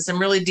gotten into some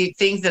really deep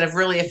things that have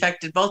really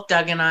affected both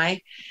Doug and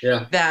I.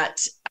 Yeah.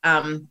 That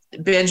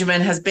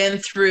Benjamin has been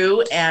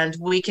through, and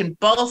we can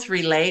both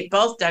relate.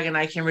 Both Doug and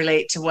I can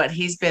relate to what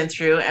he's been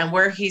through and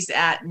where he's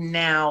at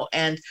now.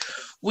 And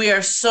we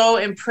are so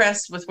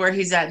impressed with where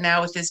he's at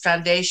now with his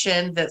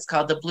foundation that's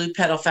called the Blue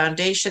Petal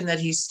Foundation that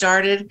he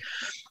started.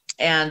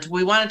 And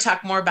we want to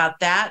talk more about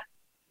that.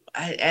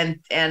 And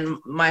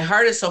my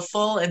heart is so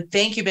full. And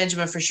thank you,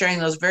 Benjamin, for sharing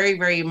those very,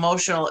 very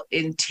emotional,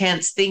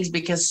 intense things,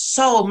 because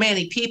so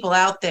many people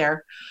out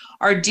there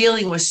are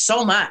dealing with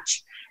so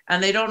much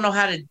and they don't know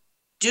how to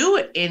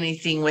do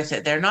anything with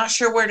it. They're not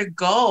sure where to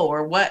go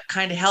or what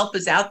kind of help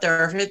is out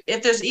there, or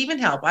if there's even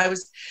help. I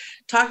was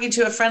talking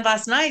to a friend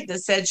last night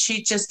that said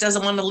she just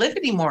doesn't want to live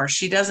anymore.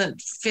 She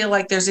doesn't feel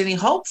like there's any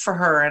hope for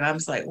her. And I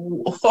was like,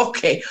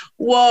 okay,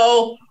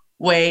 whoa,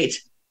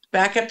 wait,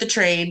 back up the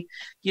train,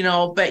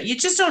 but you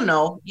just don't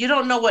know. You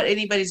don't know what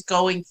anybody's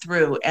going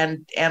through.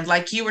 And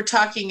like you were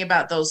talking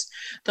about those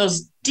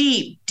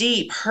deep,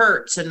 deep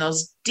hurts and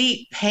those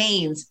deep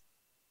pains.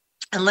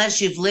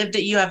 Unless you've lived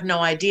it, you have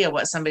no idea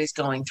what somebody's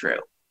going through.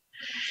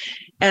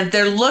 And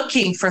they're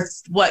looking for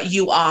what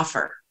you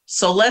offer.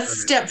 So let's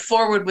step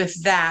forward with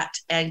that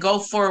and go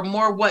for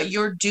more what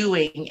you're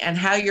doing and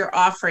how you're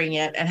offering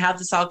it and how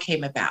this all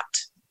came about.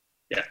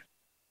 Yeah.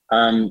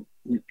 I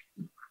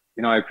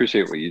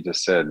appreciate what you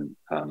just said,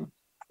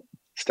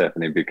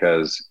 Stephanie,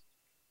 because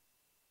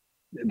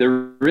there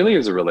really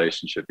is a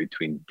relationship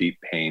between deep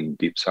pain,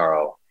 deep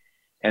sorrow,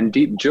 and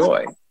deep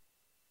joy.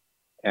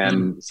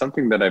 And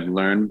something that I've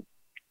learned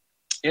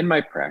in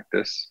my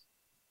practice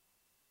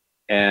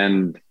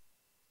and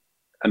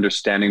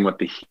understanding what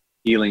the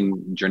healing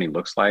journey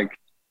looks like,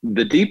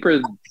 the deeper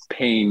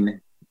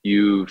pain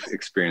you've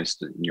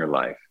experienced in your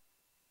life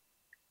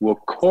will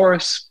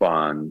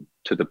correspond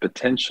to the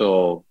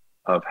potential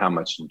of how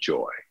much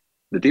joy.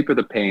 The deeper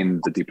the pain,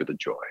 the deeper the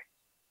joy.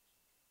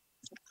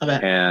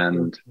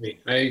 And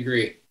I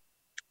agree.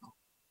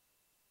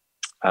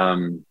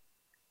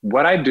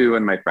 What I do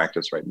in my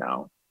practice right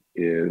now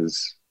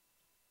is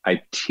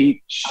I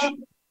teach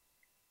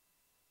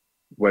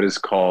what is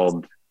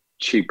called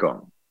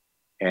Qigong.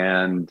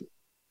 And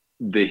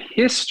the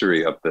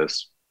history of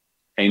this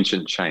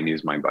ancient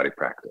Chinese mind-body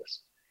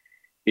practice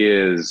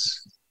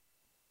is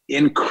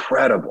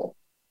incredible.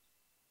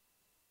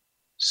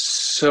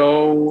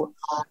 So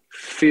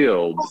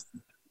filled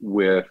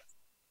with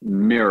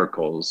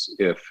miracles,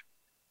 if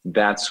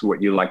that's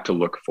what you like to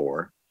look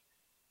for.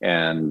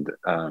 And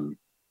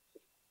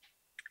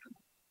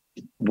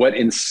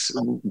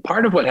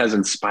part of what has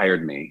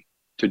inspired me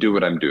to do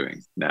what I'm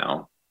doing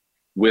now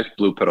with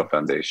Blue Petal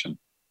Foundation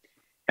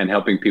and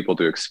helping people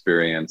to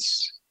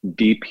experience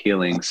deep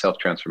healing,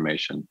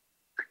 self-transformation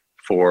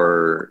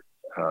for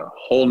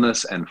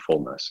wholeness and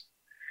fullness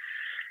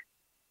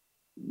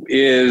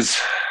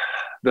is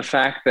the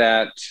fact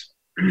that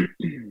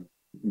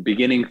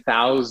beginning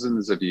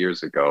thousands of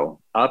years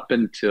ago, up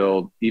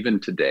until even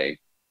today,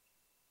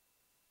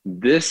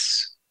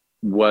 this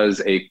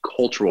was a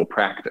cultural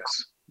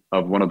practice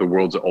of one of the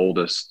world's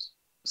oldest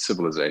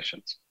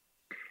civilizations.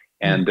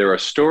 And there are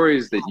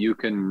stories that you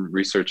can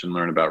research and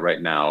learn about right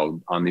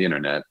now on the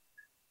internet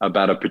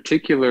about a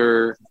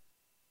particular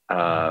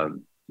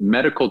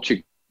medical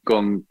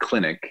Qigong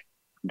clinic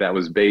that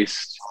was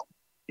based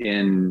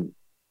in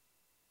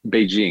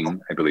Beijing,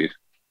 I believe,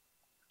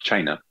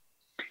 China,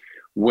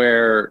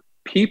 where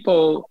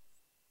people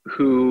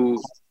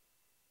who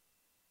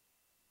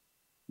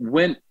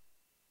went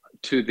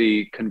to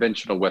the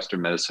conventional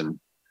Western medicine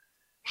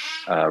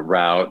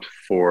route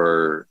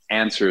for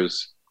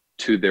answers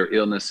to their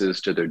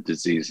illnesses, to their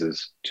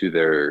diseases, to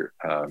their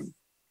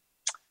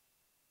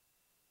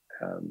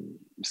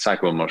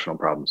psycho-emotional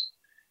problems.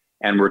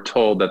 And we're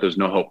told that there's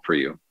no hope for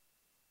you.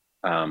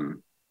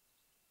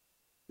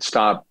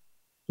 Stop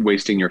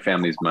wasting your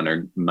family's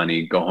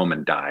money, go home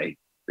and die,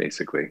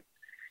 basically.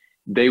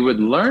 They would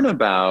learn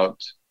about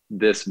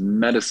this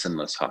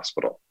medicineless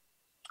hospital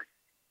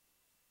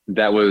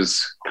that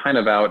was kind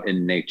of out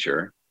in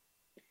nature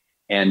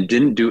and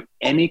didn't do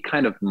any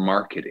kind of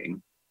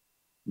marketing.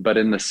 But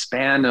in the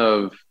span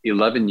of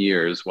 11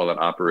 years while it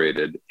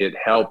operated, it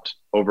helped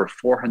over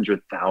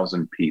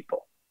 400,000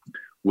 people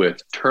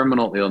with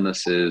terminal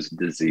illnesses,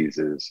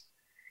 diseases,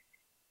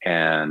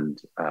 and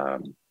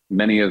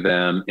many of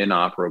them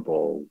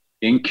inoperable,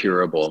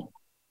 incurable.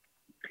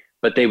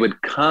 But they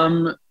would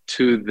come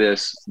to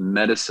this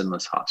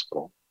medicineless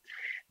hospital.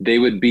 They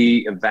would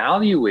be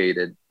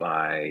evaluated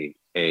by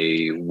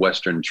a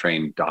Western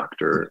trained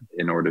doctor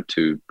in order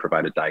to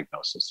provide a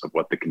diagnosis of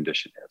what the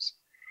condition is.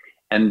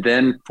 And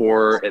then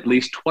for at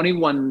least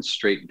 21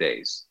 straight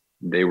days,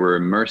 they were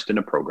immersed in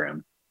a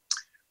program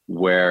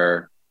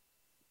where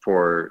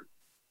for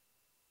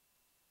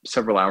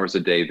several hours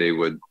a day, they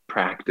would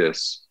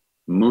practice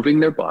moving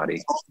their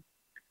body,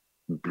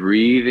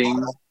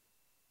 breathing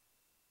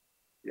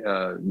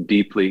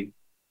deeply,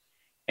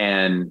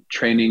 and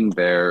training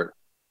their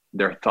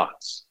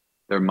thoughts,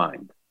 their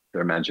mind,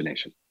 their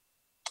imagination.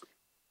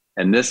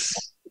 And this,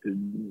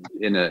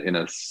 in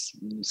a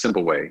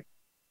simple way,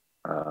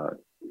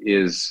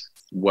 is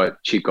what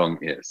Qigong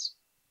is.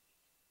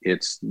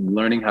 It's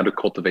learning how to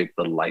cultivate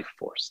the life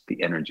force,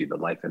 the energy, the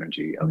life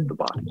energy of the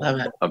body,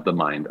 of the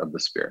mind, of the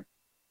spirit.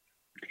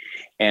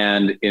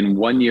 And in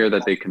 1 year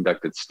that they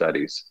conducted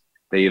studies,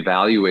 they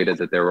evaluated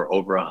that there were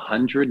over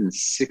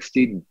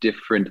 160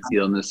 different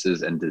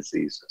illnesses and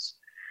diseases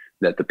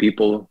that the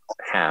people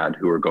had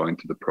who were going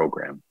through the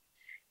program.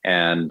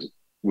 And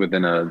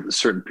within a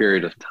certain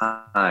period of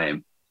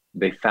time,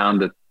 they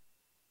found that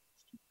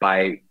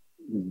by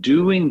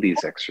doing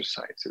these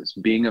exercises,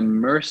 being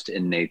immersed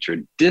in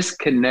nature,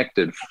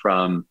 disconnected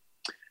from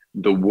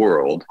the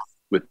world,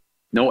 with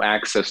no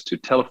access to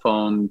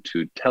telephone,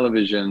 to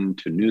television,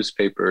 to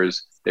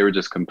newspapers, they were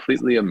just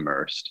completely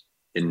immersed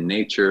in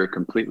nature,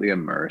 completely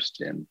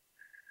immersed in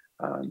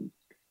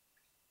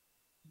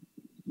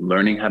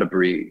learning how to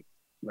breathe,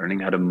 learning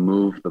how to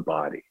move the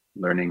body,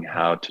 learning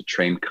how to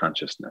train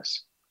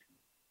consciousness.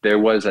 There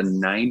was a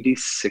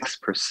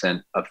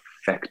 96%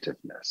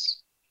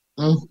 effectiveness.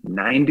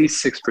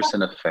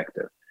 96%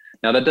 effective.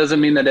 Now, that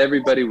doesn't mean that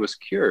everybody was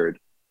cured,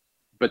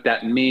 but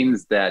that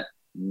means that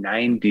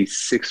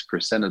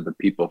 96% of the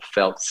people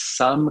felt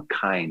some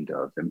kind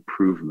of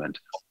improvement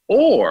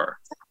or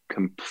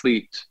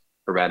complete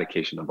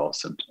eradication of all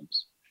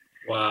symptoms.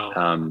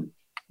 Wow.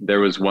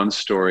 There was one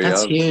story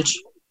That's of huge.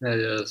 That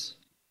is.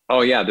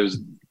 Oh yeah, there's,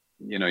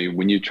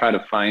 when you try to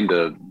find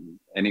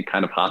any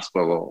kind of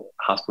hospital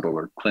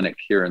or clinic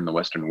here in the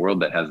Western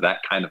world that has that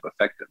kind of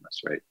effectiveness,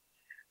 right?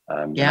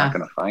 You're not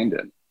going to find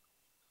it.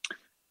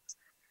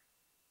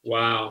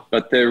 Wow.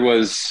 But there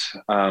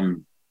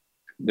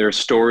are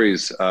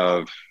stories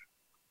of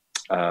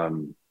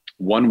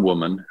one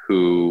woman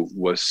who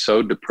was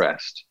so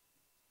depressed,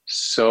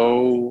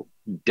 so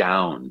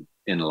down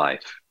in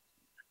life,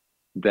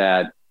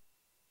 that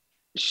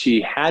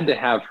she had to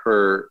have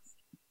her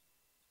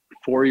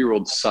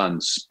 4-year-old son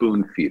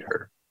spoon feed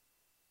her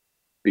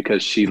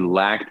because she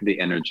lacked the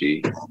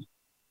energy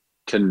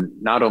to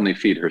not only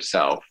feed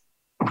herself,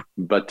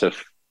 but to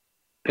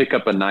pick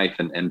up a knife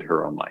and end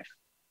her own life.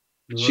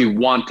 She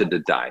wanted to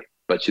die,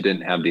 but she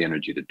didn't have the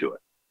energy to do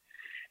it.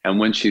 And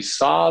when she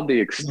saw the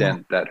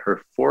extent that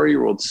her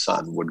 4-year-old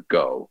son would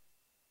go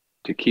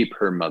to keep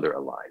her mother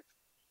alive,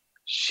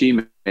 she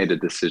made a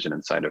decision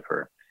inside of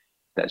her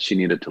that she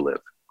needed to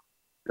live,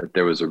 that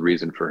there was a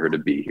reason for her to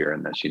be here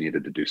and that she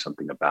needed to do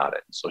something about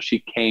it. So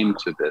she came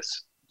to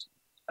this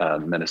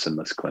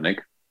medicineless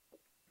clinic,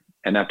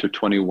 and after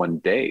 21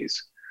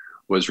 days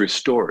was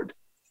restored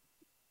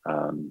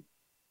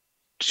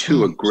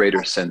to a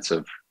greater sense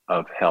of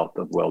health,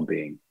 of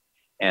well-being.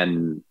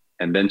 And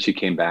then she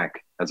came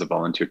back as a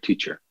volunteer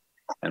teacher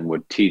and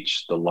would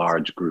teach the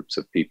large groups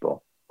of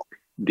people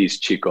these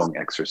Qigong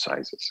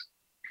exercises.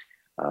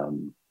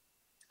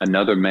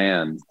 Another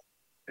man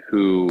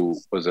who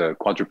was a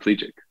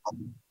quadriplegic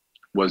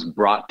was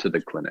brought to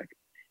the clinic.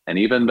 And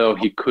even though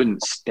he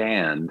couldn't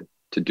stand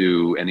to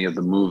do any of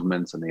the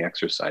movements and the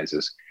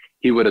exercises,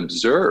 he would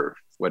observe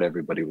what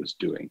everybody was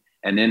doing.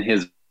 And in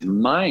his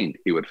mind,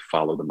 he would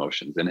follow the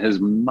motions. In his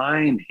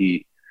mind,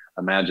 he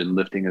imagined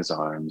lifting his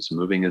arms,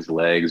 moving his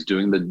legs,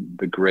 doing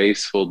the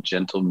graceful,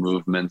 gentle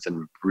movements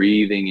and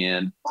breathing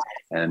in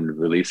and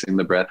releasing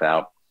the breath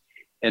out,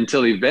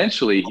 until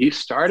eventually he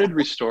started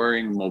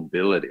restoring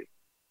mobility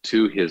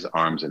to his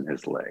arms and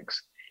his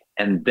legs.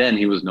 And then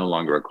he was no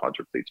longer a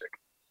quadriplegic.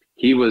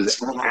 He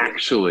was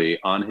actually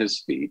on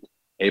his feet,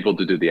 able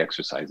to do the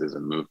exercises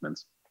and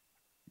movements.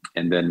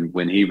 And then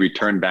when he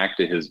returned back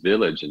to his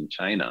village in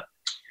China,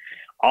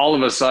 all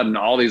of a sudden,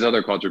 all these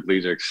other culture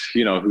pleasers,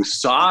 you know, who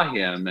saw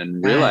him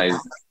and realized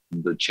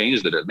the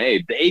change that it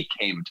made, they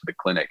came to the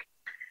clinic.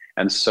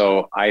 And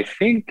so I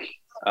think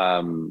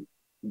by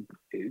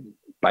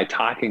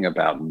talking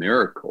about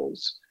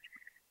miracles,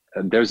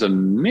 there's a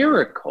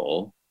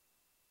miracle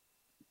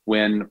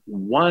when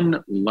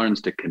one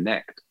learns to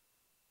connect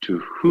to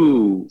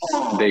who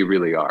they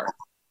really are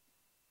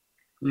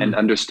and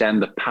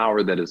understand the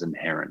power that is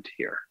inherent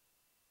here.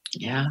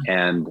 Yeah.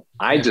 And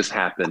I just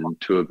happen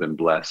to have been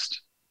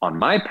blessed on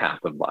my path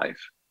of life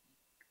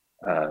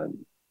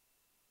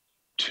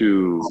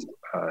to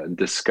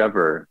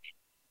discover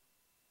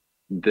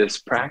this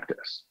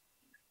practice.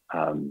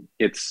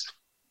 It's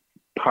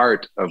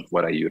part of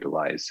what I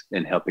utilize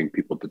in helping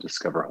people to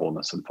discover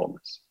wholeness and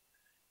fullness.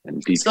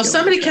 And deep so healing.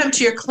 somebody come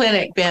to your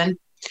clinic, Ben.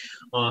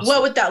 Awesome.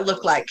 What would that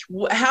look like?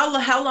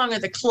 How long are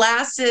the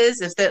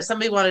classes? If that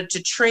somebody wanted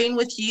to train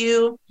with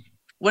you,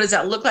 what does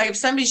that look like? If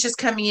somebody's just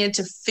coming in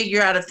to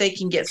figure out if they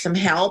can get some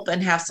help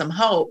and have some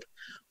hope,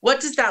 what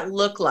does that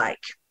look like?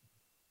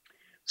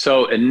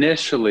 So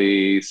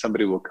initially,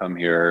 somebody will come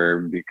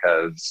here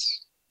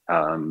because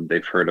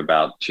they've heard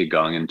about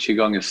Qigong, and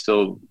Qigong is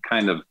still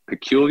kind of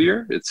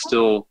peculiar. It's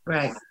still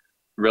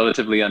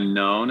relatively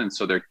unknown, and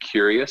so they're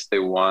curious. They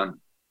want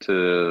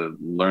to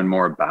learn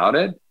more about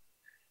it,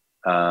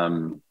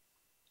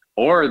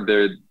 or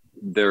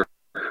they're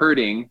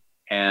hurting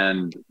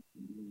and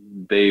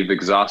they've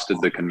exhausted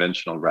the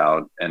conventional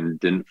route and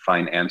didn't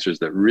find answers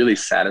that really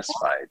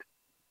satisfied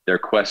their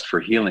quest for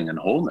healing and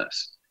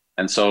wholeness.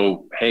 And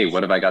so, hey,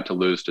 what have I got to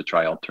lose to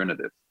try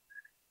alternative?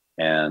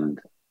 And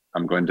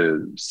I'm going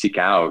to seek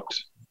out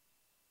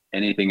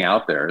anything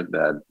out there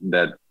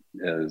that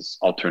is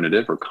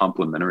alternative or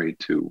complementary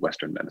to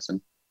Western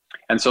medicine.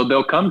 And so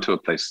they'll come to a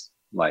place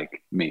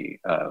like me,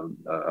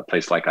 a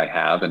place like I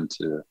have, and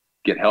to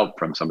get help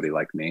from somebody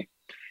like me.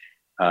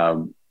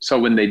 So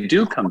when they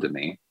do come to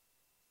me,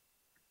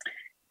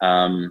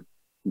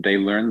 they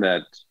learn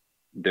that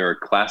there are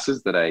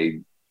classes that I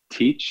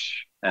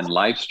teach and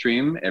live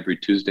stream every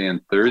Tuesday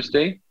and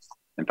Thursday.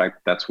 In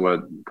fact, that's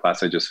what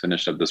class I just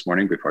finished up this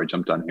morning before I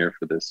jumped on here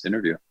for this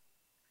interview.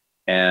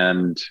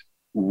 And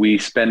we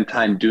spend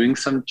time doing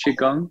some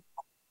Qigong,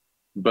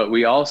 but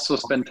we also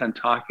spend time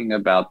talking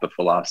about the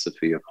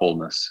philosophy of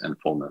wholeness and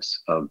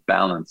fullness, of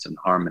balance and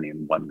harmony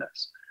and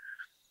oneness,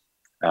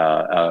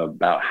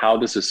 about how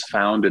this is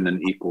found in an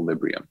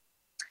equilibrium,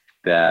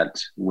 that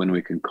when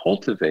we can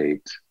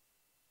cultivate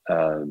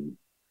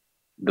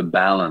the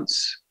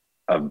balance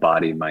of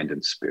body, mind,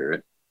 and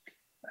spirit,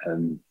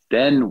 and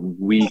then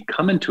we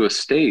come into a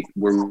state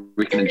where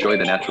we can enjoy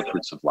the natural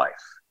fruits of life.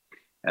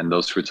 And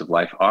those fruits of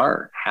life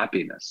are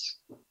happiness,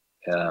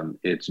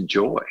 it's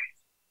joy,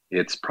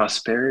 it's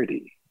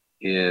prosperity,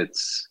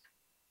 it's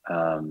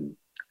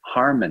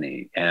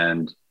harmony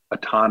and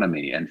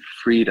autonomy and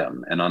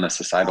freedom. And on a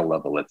societal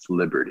level, it's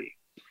liberty.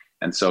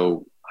 And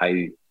so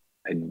I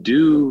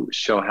do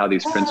show how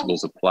these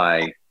principles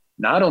apply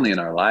not only in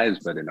our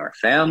lives, but in our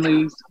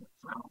families,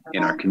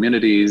 in our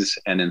communities,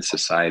 and in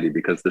society,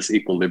 because this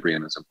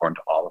equilibrium is important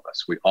to all of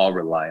us. We all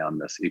rely on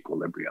this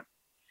equilibrium.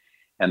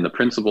 And the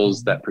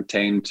principles that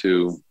pertain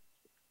to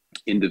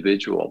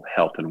individual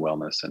health and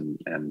wellness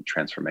and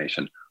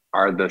transformation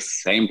are the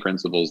same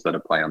principles that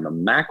apply on the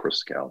macro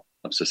scale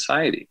of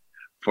society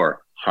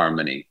for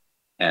harmony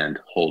and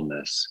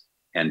wholeness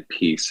and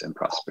peace and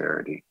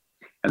prosperity.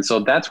 And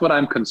so that's what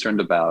I'm concerned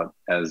about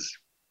as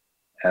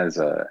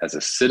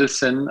a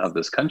citizen of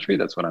this country.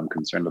 That's what I'm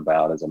concerned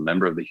about as a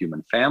member of the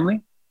human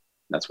family.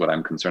 That's what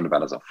I'm concerned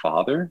about as a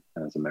father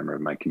and as a member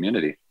of my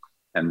community.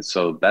 And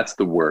so that's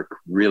the work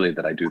really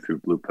that I do through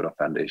Blue Buddha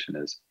Foundation,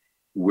 is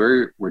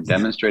we're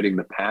demonstrating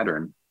the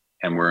pattern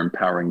and we're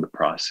empowering the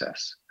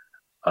process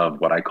of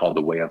what I call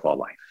the way of all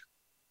life.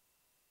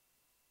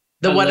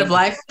 The what of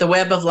life? The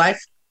web of life?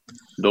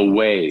 The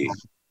way.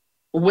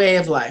 Way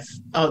of life.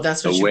 Oh,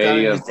 that's what the you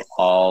way got of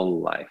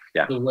all life.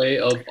 Yeah. The way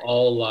of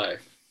all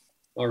life.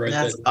 All right.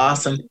 That's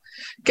awesome.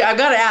 I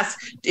got to ask,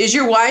 is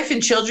your wife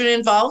and children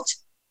involved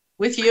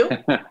with you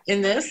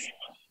in this?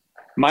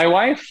 My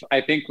wife,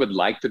 I think, would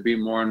like to be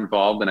more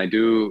involved, and I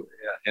do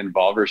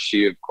involve her.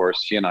 She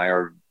and I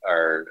are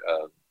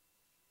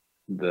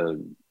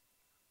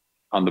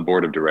on the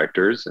board of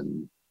directors,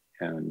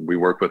 and we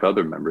work with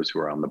other members who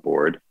are on the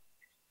board.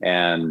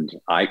 And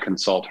I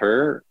consult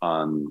her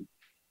on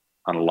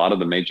a lot of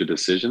the major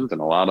decisions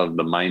and a lot of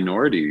the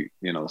minority,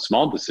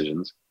 small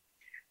decisions.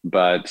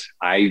 But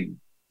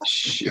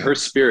her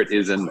spirit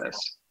is in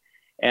this.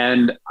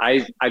 And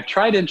I've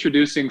tried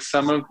introducing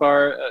some of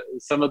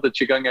the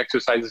Qigong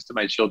exercises to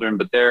my children,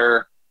 but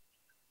they're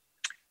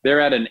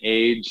at an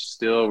age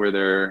still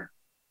where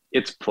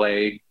it's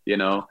play,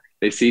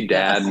 They see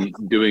dad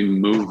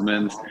doing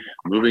movements,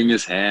 moving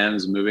his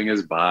hands, moving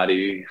his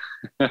body,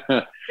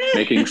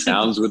 making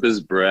sounds with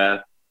his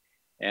breath,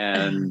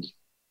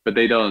 but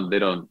they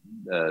don't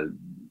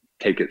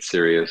take it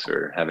serious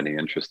or have any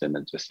interest in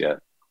it just yet.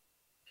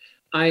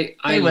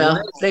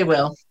 They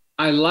will.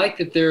 I like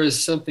that there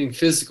is something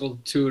physical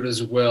to it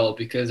as well,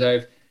 because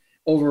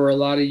over a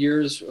lot of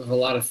years of a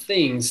lot of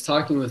things,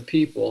 talking with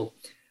people,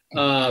 you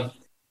have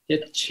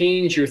to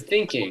change your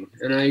thinking.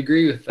 And I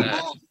agree with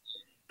that.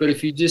 But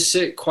if you just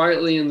sit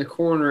quietly in the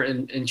corner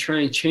and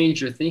try and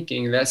change your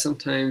thinking, that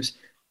sometimes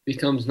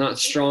becomes not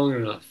strong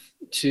enough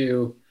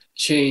to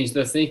change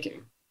the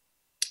thinking.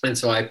 And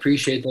so I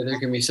appreciate that there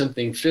can be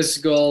something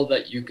physical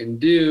that you can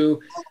do.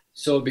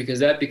 So because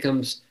that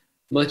becomes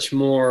much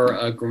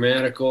more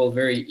grammatical,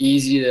 very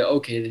easy to,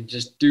 okay, then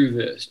just do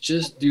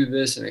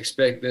this and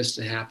expect this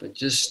to happen.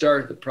 Just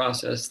start the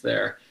process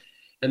there.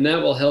 And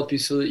that will help you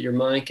so that your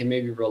mind can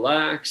maybe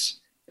relax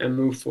and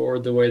move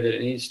forward the way that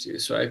it needs to.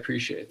 So I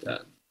appreciate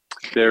that.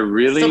 There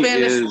really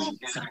is.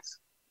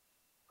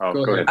 Oh,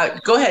 go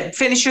ahead. Go ahead.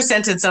 Finish your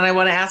sentence. And I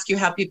want to ask you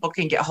how people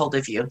can get hold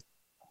of you.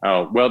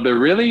 Oh, well, there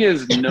really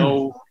is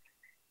no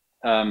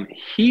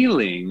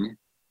healing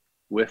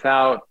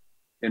without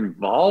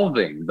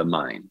involving the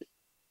mind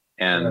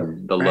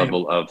and the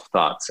level of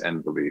thoughts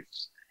and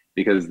beliefs,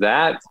 because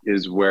that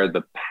is where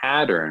the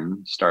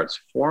pattern starts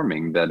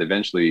forming that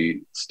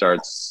eventually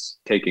starts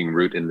taking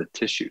root in the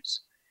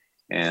tissues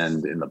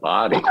and in the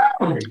body.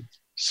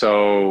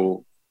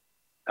 So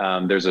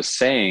there's a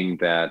saying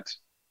that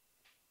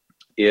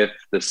if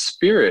the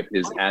spirit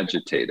is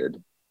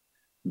agitated,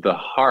 the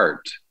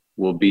heart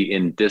will be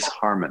in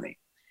disharmony.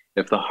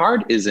 If the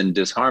heart is in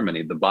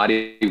disharmony, the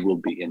body will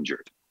be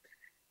injured.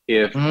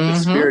 If the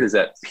spirit is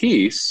at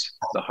peace,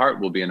 the heart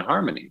will be in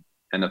harmony.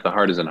 And if the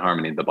heart is in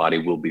harmony, the body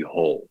will be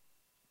whole.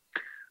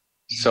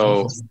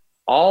 So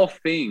all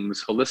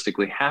things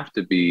holistically have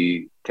to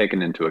be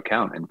taken into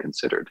account and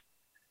considered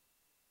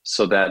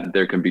so that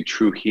there can be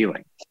true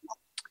healing.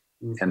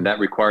 And that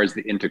requires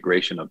the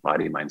integration of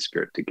body, mind,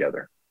 spirit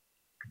together.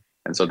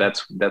 And so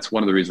that's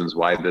one of the reasons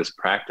why this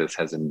practice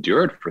has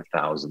endured for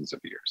thousands of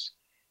years,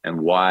 and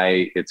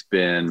why it's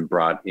been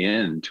brought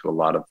into a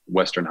lot of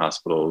Western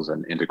hospitals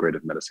and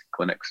integrative medicine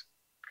clinics,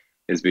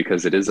 is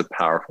because it is a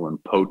powerful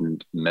and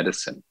potent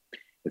medicine.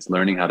 It's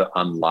learning how to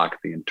unlock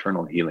the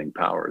internal healing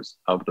powers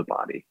of the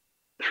body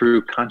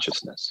through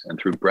consciousness and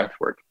through breath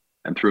work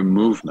and through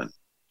movement.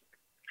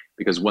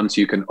 Because once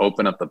you can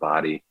open up the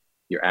body,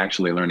 you're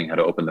actually learning how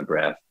to open the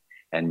breath,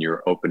 and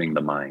you're opening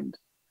the mind.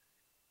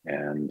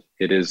 And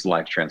it is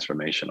life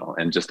transformational.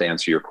 And just to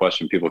answer your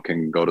question, people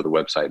can go to the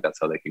website. That's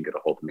how they can get a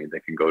hold of me. They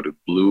can go to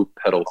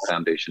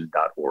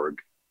bluepetalfoundation.org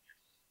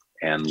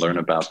and learn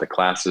about the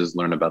classes,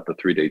 learn about the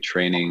 3-day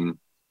training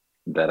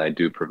that I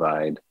do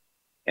provide.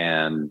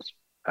 And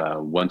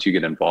once you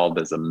get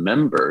involved as a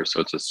member, so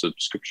it's a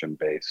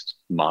subscription-based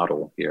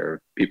model here,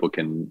 people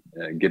can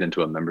get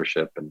into a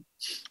membership and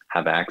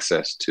have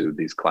access to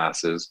these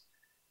classes.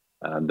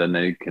 Then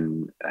they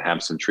can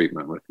have some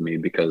treatment with me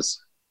because,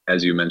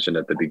 as you mentioned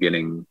at the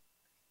beginning,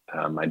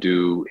 I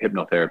do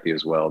hypnotherapy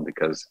as well,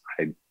 because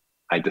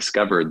I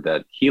discovered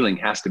that healing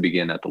has to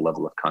begin at the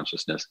level of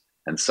consciousness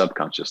and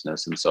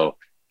subconsciousness. And so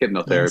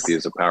hypnotherapy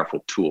is a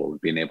powerful tool,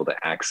 being able to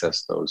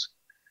access those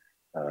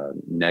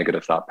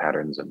negative thought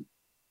patterns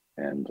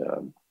and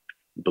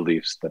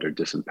beliefs that are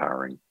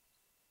disempowering.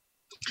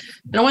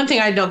 Now, one thing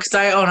I know, because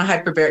I own a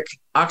hyperbaric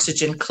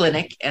oxygen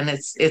clinic, and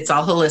it's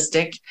all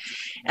holistic,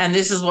 and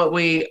this is what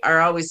we are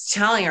always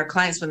telling our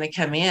clients when they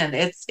come in.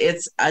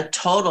 It's a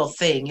total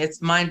thing.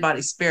 It's mind,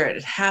 body, spirit.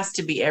 It has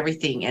to be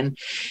everything,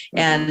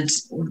 and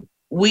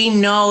we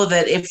know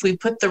that if we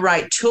put the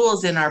right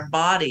tools in our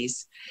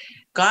bodies,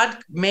 God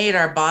made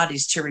our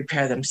bodies to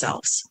repair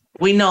themselves.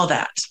 We know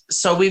that.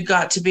 So we've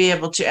got to be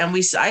able to, and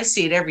I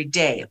see it every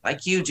day,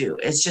 like you do.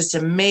 It's just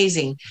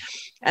amazing.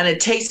 And it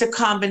takes a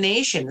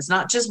combination. It's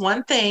not just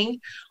one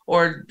thing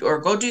or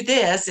go do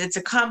this. It's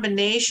a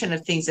combination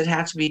of things that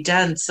have to be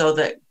done so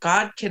that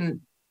God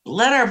can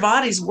let our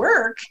bodies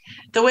work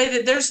the way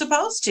that they're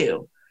supposed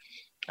to.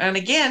 And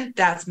again,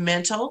 that's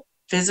mental,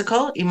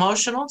 physical,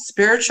 emotional,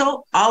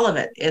 spiritual, all of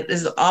it. It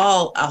is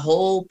all a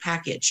whole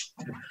package.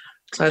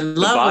 So I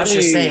love what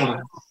you're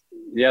saying.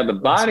 Yeah, the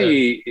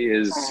body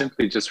is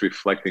simply just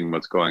reflecting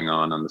what's going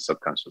on the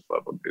subconscious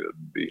level,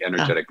 the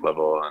energetic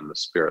level and the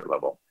spirit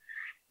level.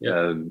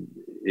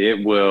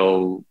 It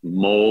will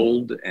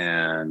mold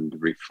and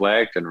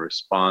reflect and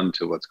respond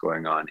to what's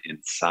going on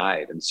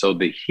inside. And so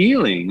the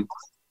healing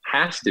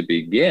has to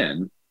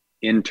begin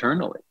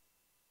internally.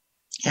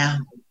 Yeah.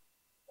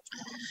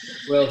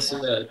 Well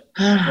said.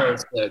 Well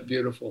said.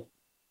 Beautiful.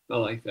 I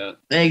like that.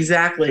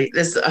 Exactly.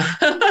 This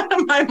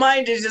my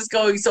mind is just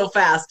going so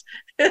fast.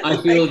 I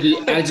feel the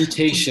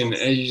agitation,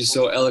 as you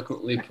so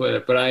eloquently put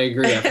it. But I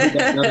agree.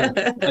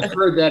 I've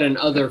heard that in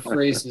other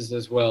phrases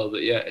as well.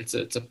 That it's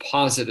a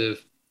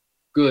positive,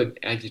 good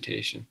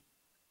agitation.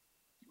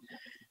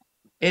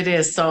 It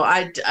is. So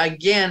tell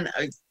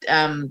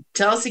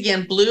us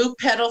again,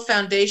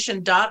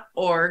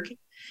 bluepetalfoundation.org.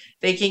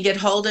 They can get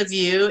hold of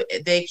you.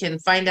 They can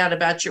find out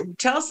about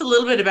tell us a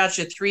little bit about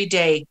your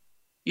 3-day,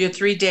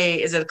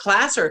 is it a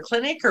class or a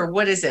clinic or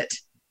what is it?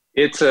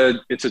 It's a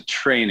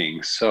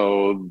training.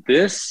 So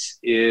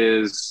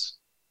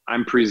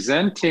I'm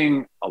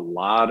presenting a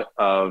lot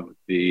of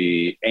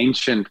the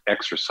ancient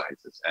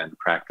exercises and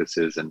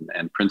practices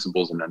and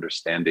principles and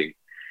understanding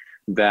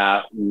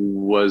that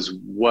was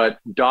what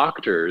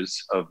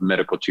doctors of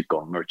medical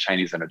Qigong or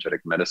Chinese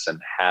energetic medicine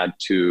had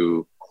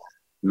to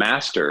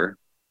master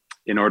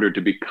in order to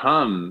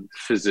become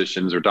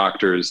physicians or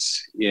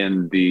doctors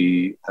in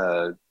the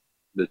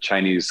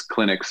Chinese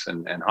clinics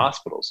and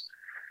hospitals.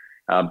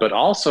 But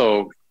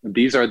also,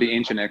 these are the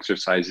ancient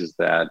exercises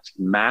that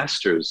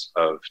masters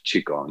of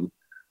Qigong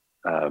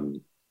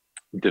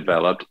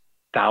developed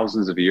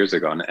thousands of years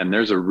ago. And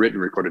there's a written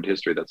recorded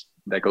history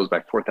that goes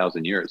back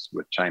 4,000 years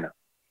with China.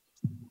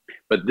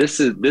 But this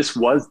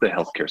was the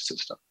healthcare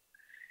system.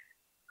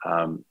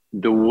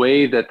 The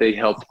way that they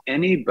helped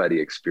anybody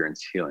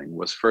experience healing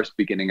was first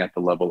beginning at the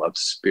level of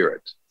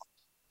spirit.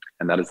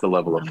 And that is the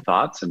level of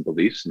thoughts and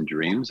beliefs and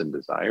dreams and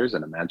desires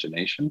and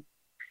imagination.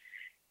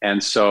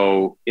 And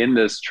so in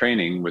this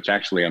training, which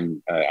actually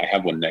I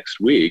have one next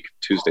week,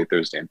 Tuesday,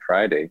 Thursday, and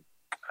Friday.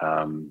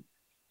 I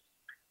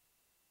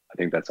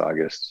think that's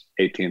August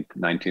 18th,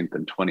 19th,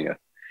 and 20th.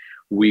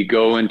 We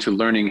go into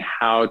learning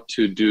how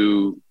to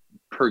do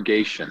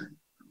purgation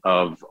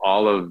of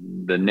all of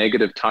the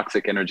negative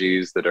toxic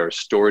energies that are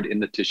stored in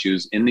the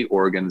tissues, in the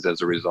organs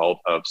as a result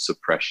of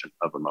suppression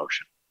of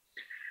emotion.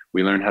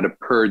 We learn how to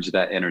purge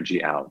that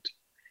energy out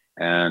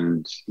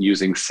and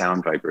using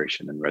sound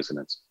vibration and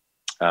resonance.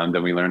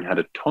 Then we learn how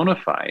to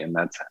tonify, and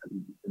that's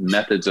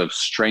methods of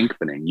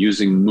strengthening,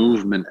 using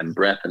movement and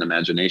breath and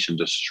imagination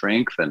to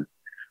strengthen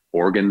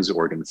organs,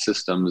 organ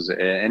systems,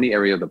 any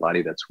area of the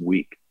body that's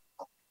weak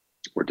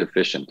or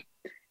deficient.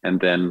 And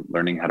then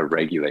learning how to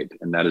regulate.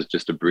 And that is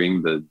just to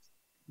bring the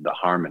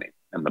harmony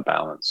and the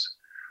balance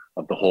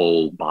of the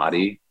whole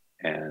body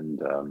and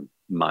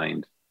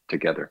mind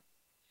together.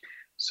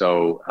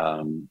 So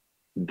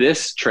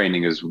this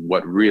training is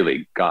what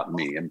really got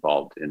me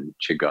involved in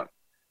Qigong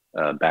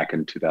back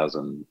in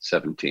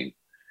 2017.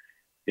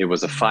 It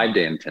was a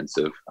 5-day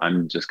intensive.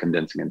 I'm just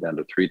condensing it down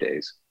to 3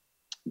 days.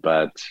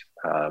 But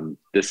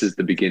this is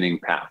the beginning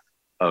path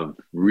of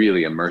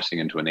really immersing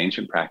into an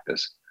ancient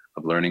practice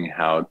of learning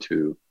how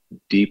to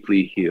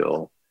deeply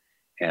heal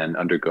and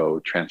undergo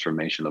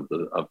transformation of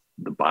the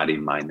body,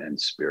 mind, and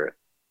spirit.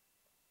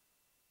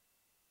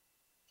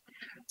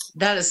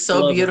 That is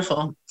so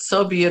beautiful.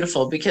 So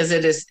beautiful, because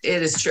it is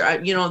true.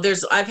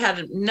 I've had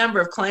a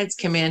number of clients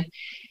come in,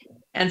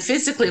 and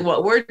physically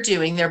what we're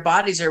doing, their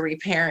bodies are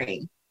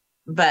repairing,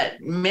 but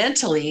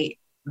mentally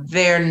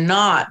they're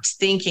not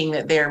thinking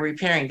that they're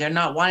repairing. They're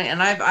not wanting.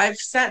 And I've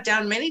sat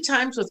down many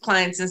times with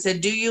clients and said,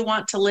 do you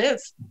want to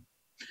live?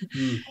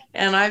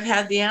 And I've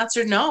had the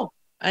answer no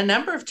a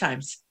number of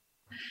times,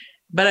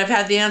 but I've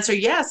had the answer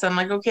yes. I'm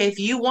like, okay, if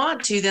you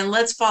want to, then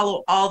let's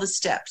follow all the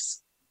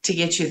steps to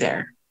get you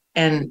there.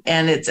 And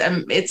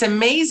it's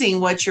amazing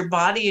what your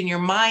body and your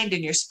mind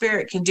and your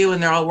spirit can do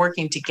when they're all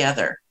working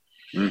together.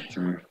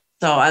 Mm-hmm.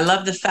 So I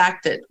love the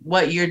fact that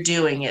what you're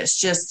doing, it's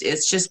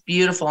just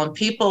beautiful. And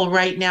people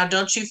right now,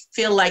 don't you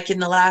feel like in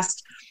the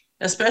last,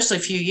 especially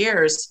few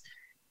years,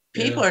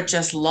 people are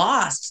just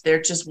lost.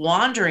 They're just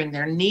wandering.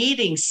 They're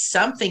needing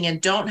something and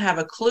don't have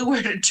a clue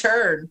where to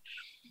turn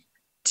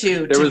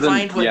to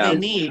find what they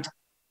need.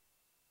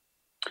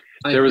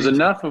 There was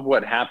enough of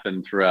what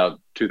happened throughout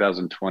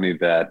 2020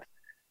 that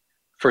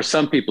for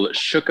some people, it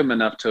shook them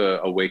enough to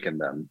awaken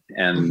them.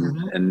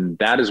 And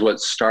that is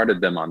what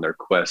started them on their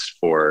quest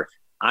for,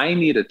 I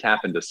need to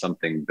tap into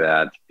something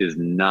that is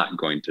not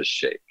going to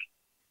shake,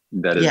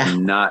 that is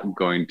not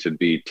going to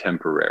be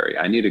temporary.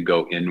 I need to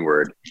go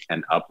inward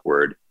and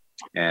upward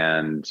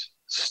and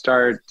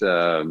start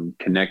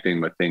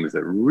connecting with things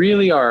that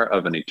really are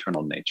of an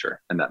eternal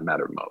nature and that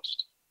matter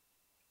most.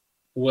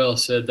 Well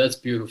said. That's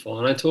beautiful.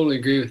 And I totally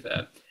agree with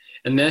that.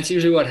 And that's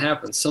usually what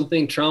happens.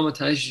 Something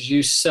traumatizes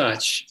you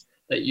such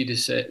that you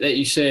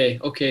say,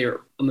 okay,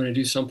 I'm going to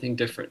do something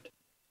different.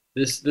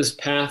 This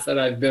path that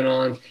I've been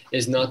on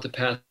is not the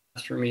path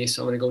for me,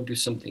 so I'm going to go do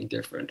something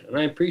different. And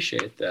I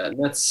appreciate that.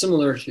 And that's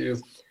similar to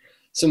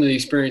some of the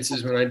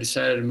experiences when I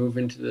decided to move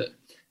into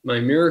my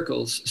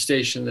miracles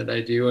station that I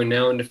do, and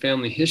now into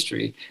family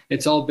history.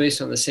 It's all based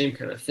on the same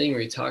kind of thing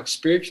where you talk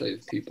spiritually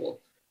with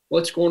people.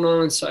 What's going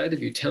on inside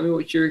of you? Tell me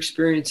what your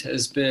experience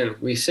has been.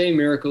 We say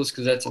miracles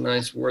because that's a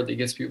nice word that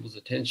gets people's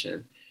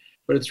attention,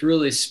 but it's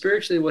really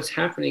spiritually what's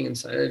happening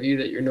inside of you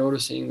that you're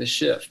noticing the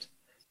shift.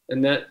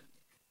 And that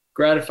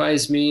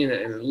gratifies me and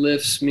it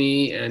lifts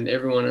me and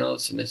everyone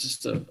else. And it's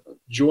just a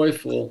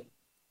joyful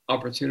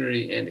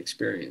opportunity and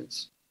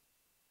experience.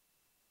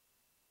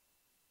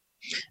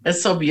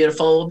 That's so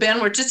beautiful. Well,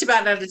 Ben, we're just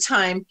about out of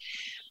time.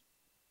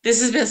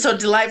 This has been so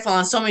delightful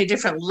on so many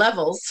different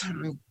levels.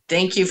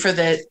 Thank you for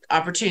the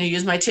opportunity to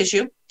use my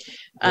tissue,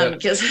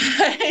 because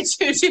I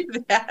do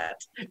that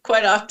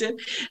quite often,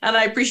 and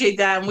I appreciate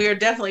that. And we are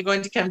definitely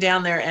going to come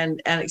down there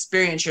and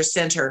experience your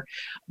center.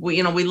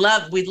 We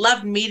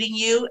love meeting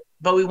you,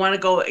 but we want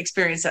to go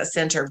experience that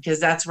center because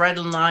that's right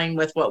in line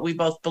with what we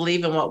both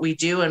believe and what we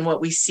do and what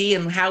we see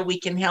and how we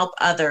can help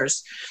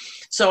others.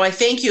 So I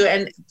thank you.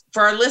 And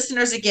for our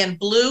listeners, again,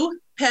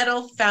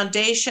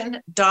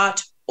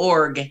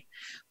 bluepetalfoundation.org.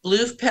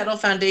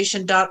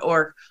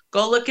 bluepetalfoundation.org.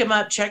 Go look him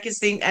up, check his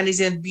thing. And he's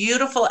in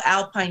beautiful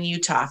Alpine,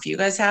 Utah. If you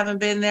guys haven't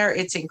been there,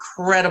 it's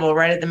incredible,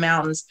 right at the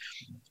mountains.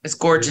 It's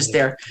gorgeous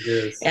there.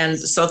 Yes. And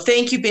so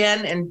thank you,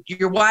 Ben, and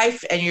your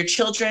wife and your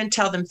children.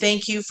 Tell them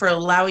thank you for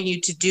allowing you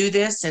to do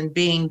this and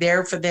being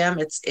there for them.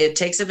 It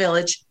takes a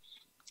village.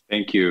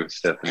 Thank you,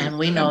 Stephanie. And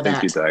we know that.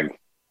 Thank you, Doug.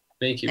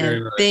 Thank you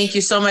very much. Thank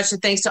you so much.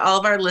 And thanks to all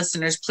of our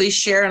listeners. Please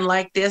share and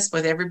like this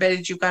with everybody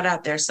that you've got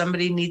out there.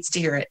 Somebody needs to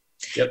hear it.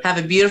 Yep. Have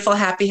a beautiful,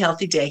 happy,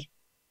 healthy day.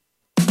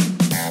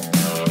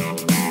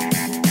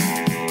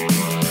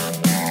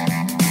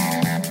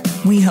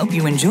 We hope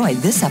you enjoyed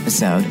this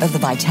episode of the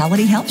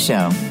Vitality Health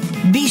Show.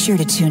 Be sure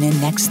to tune in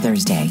next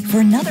Thursday for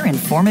another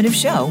informative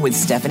show with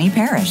Stephanie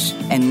Parrish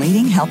and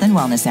leading health and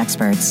wellness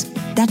experts.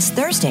 That's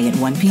Thursday at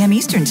 1 p.m.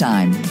 Eastern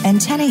Time and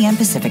 10 a.m.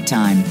 Pacific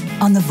Time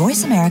on the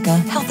Voice America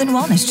Health and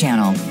Wellness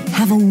Channel.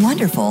 Have a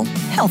wonderful,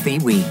 healthy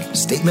week.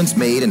 Statements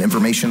made and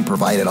information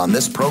provided on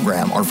this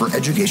program are for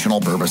educational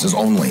purposes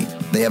only.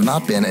 They have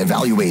not been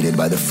evaluated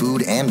by the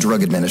Food and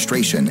Drug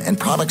Administration, and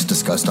products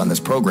discussed on this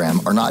program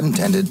are not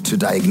intended to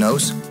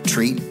diagnose,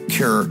 treat,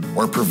 cure,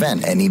 or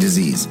prevent any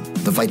disease.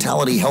 The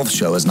Vitality Health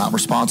Show is not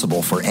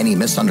responsible for any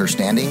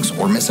misunderstandings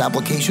or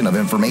misapplication of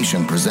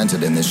information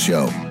presented in this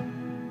show.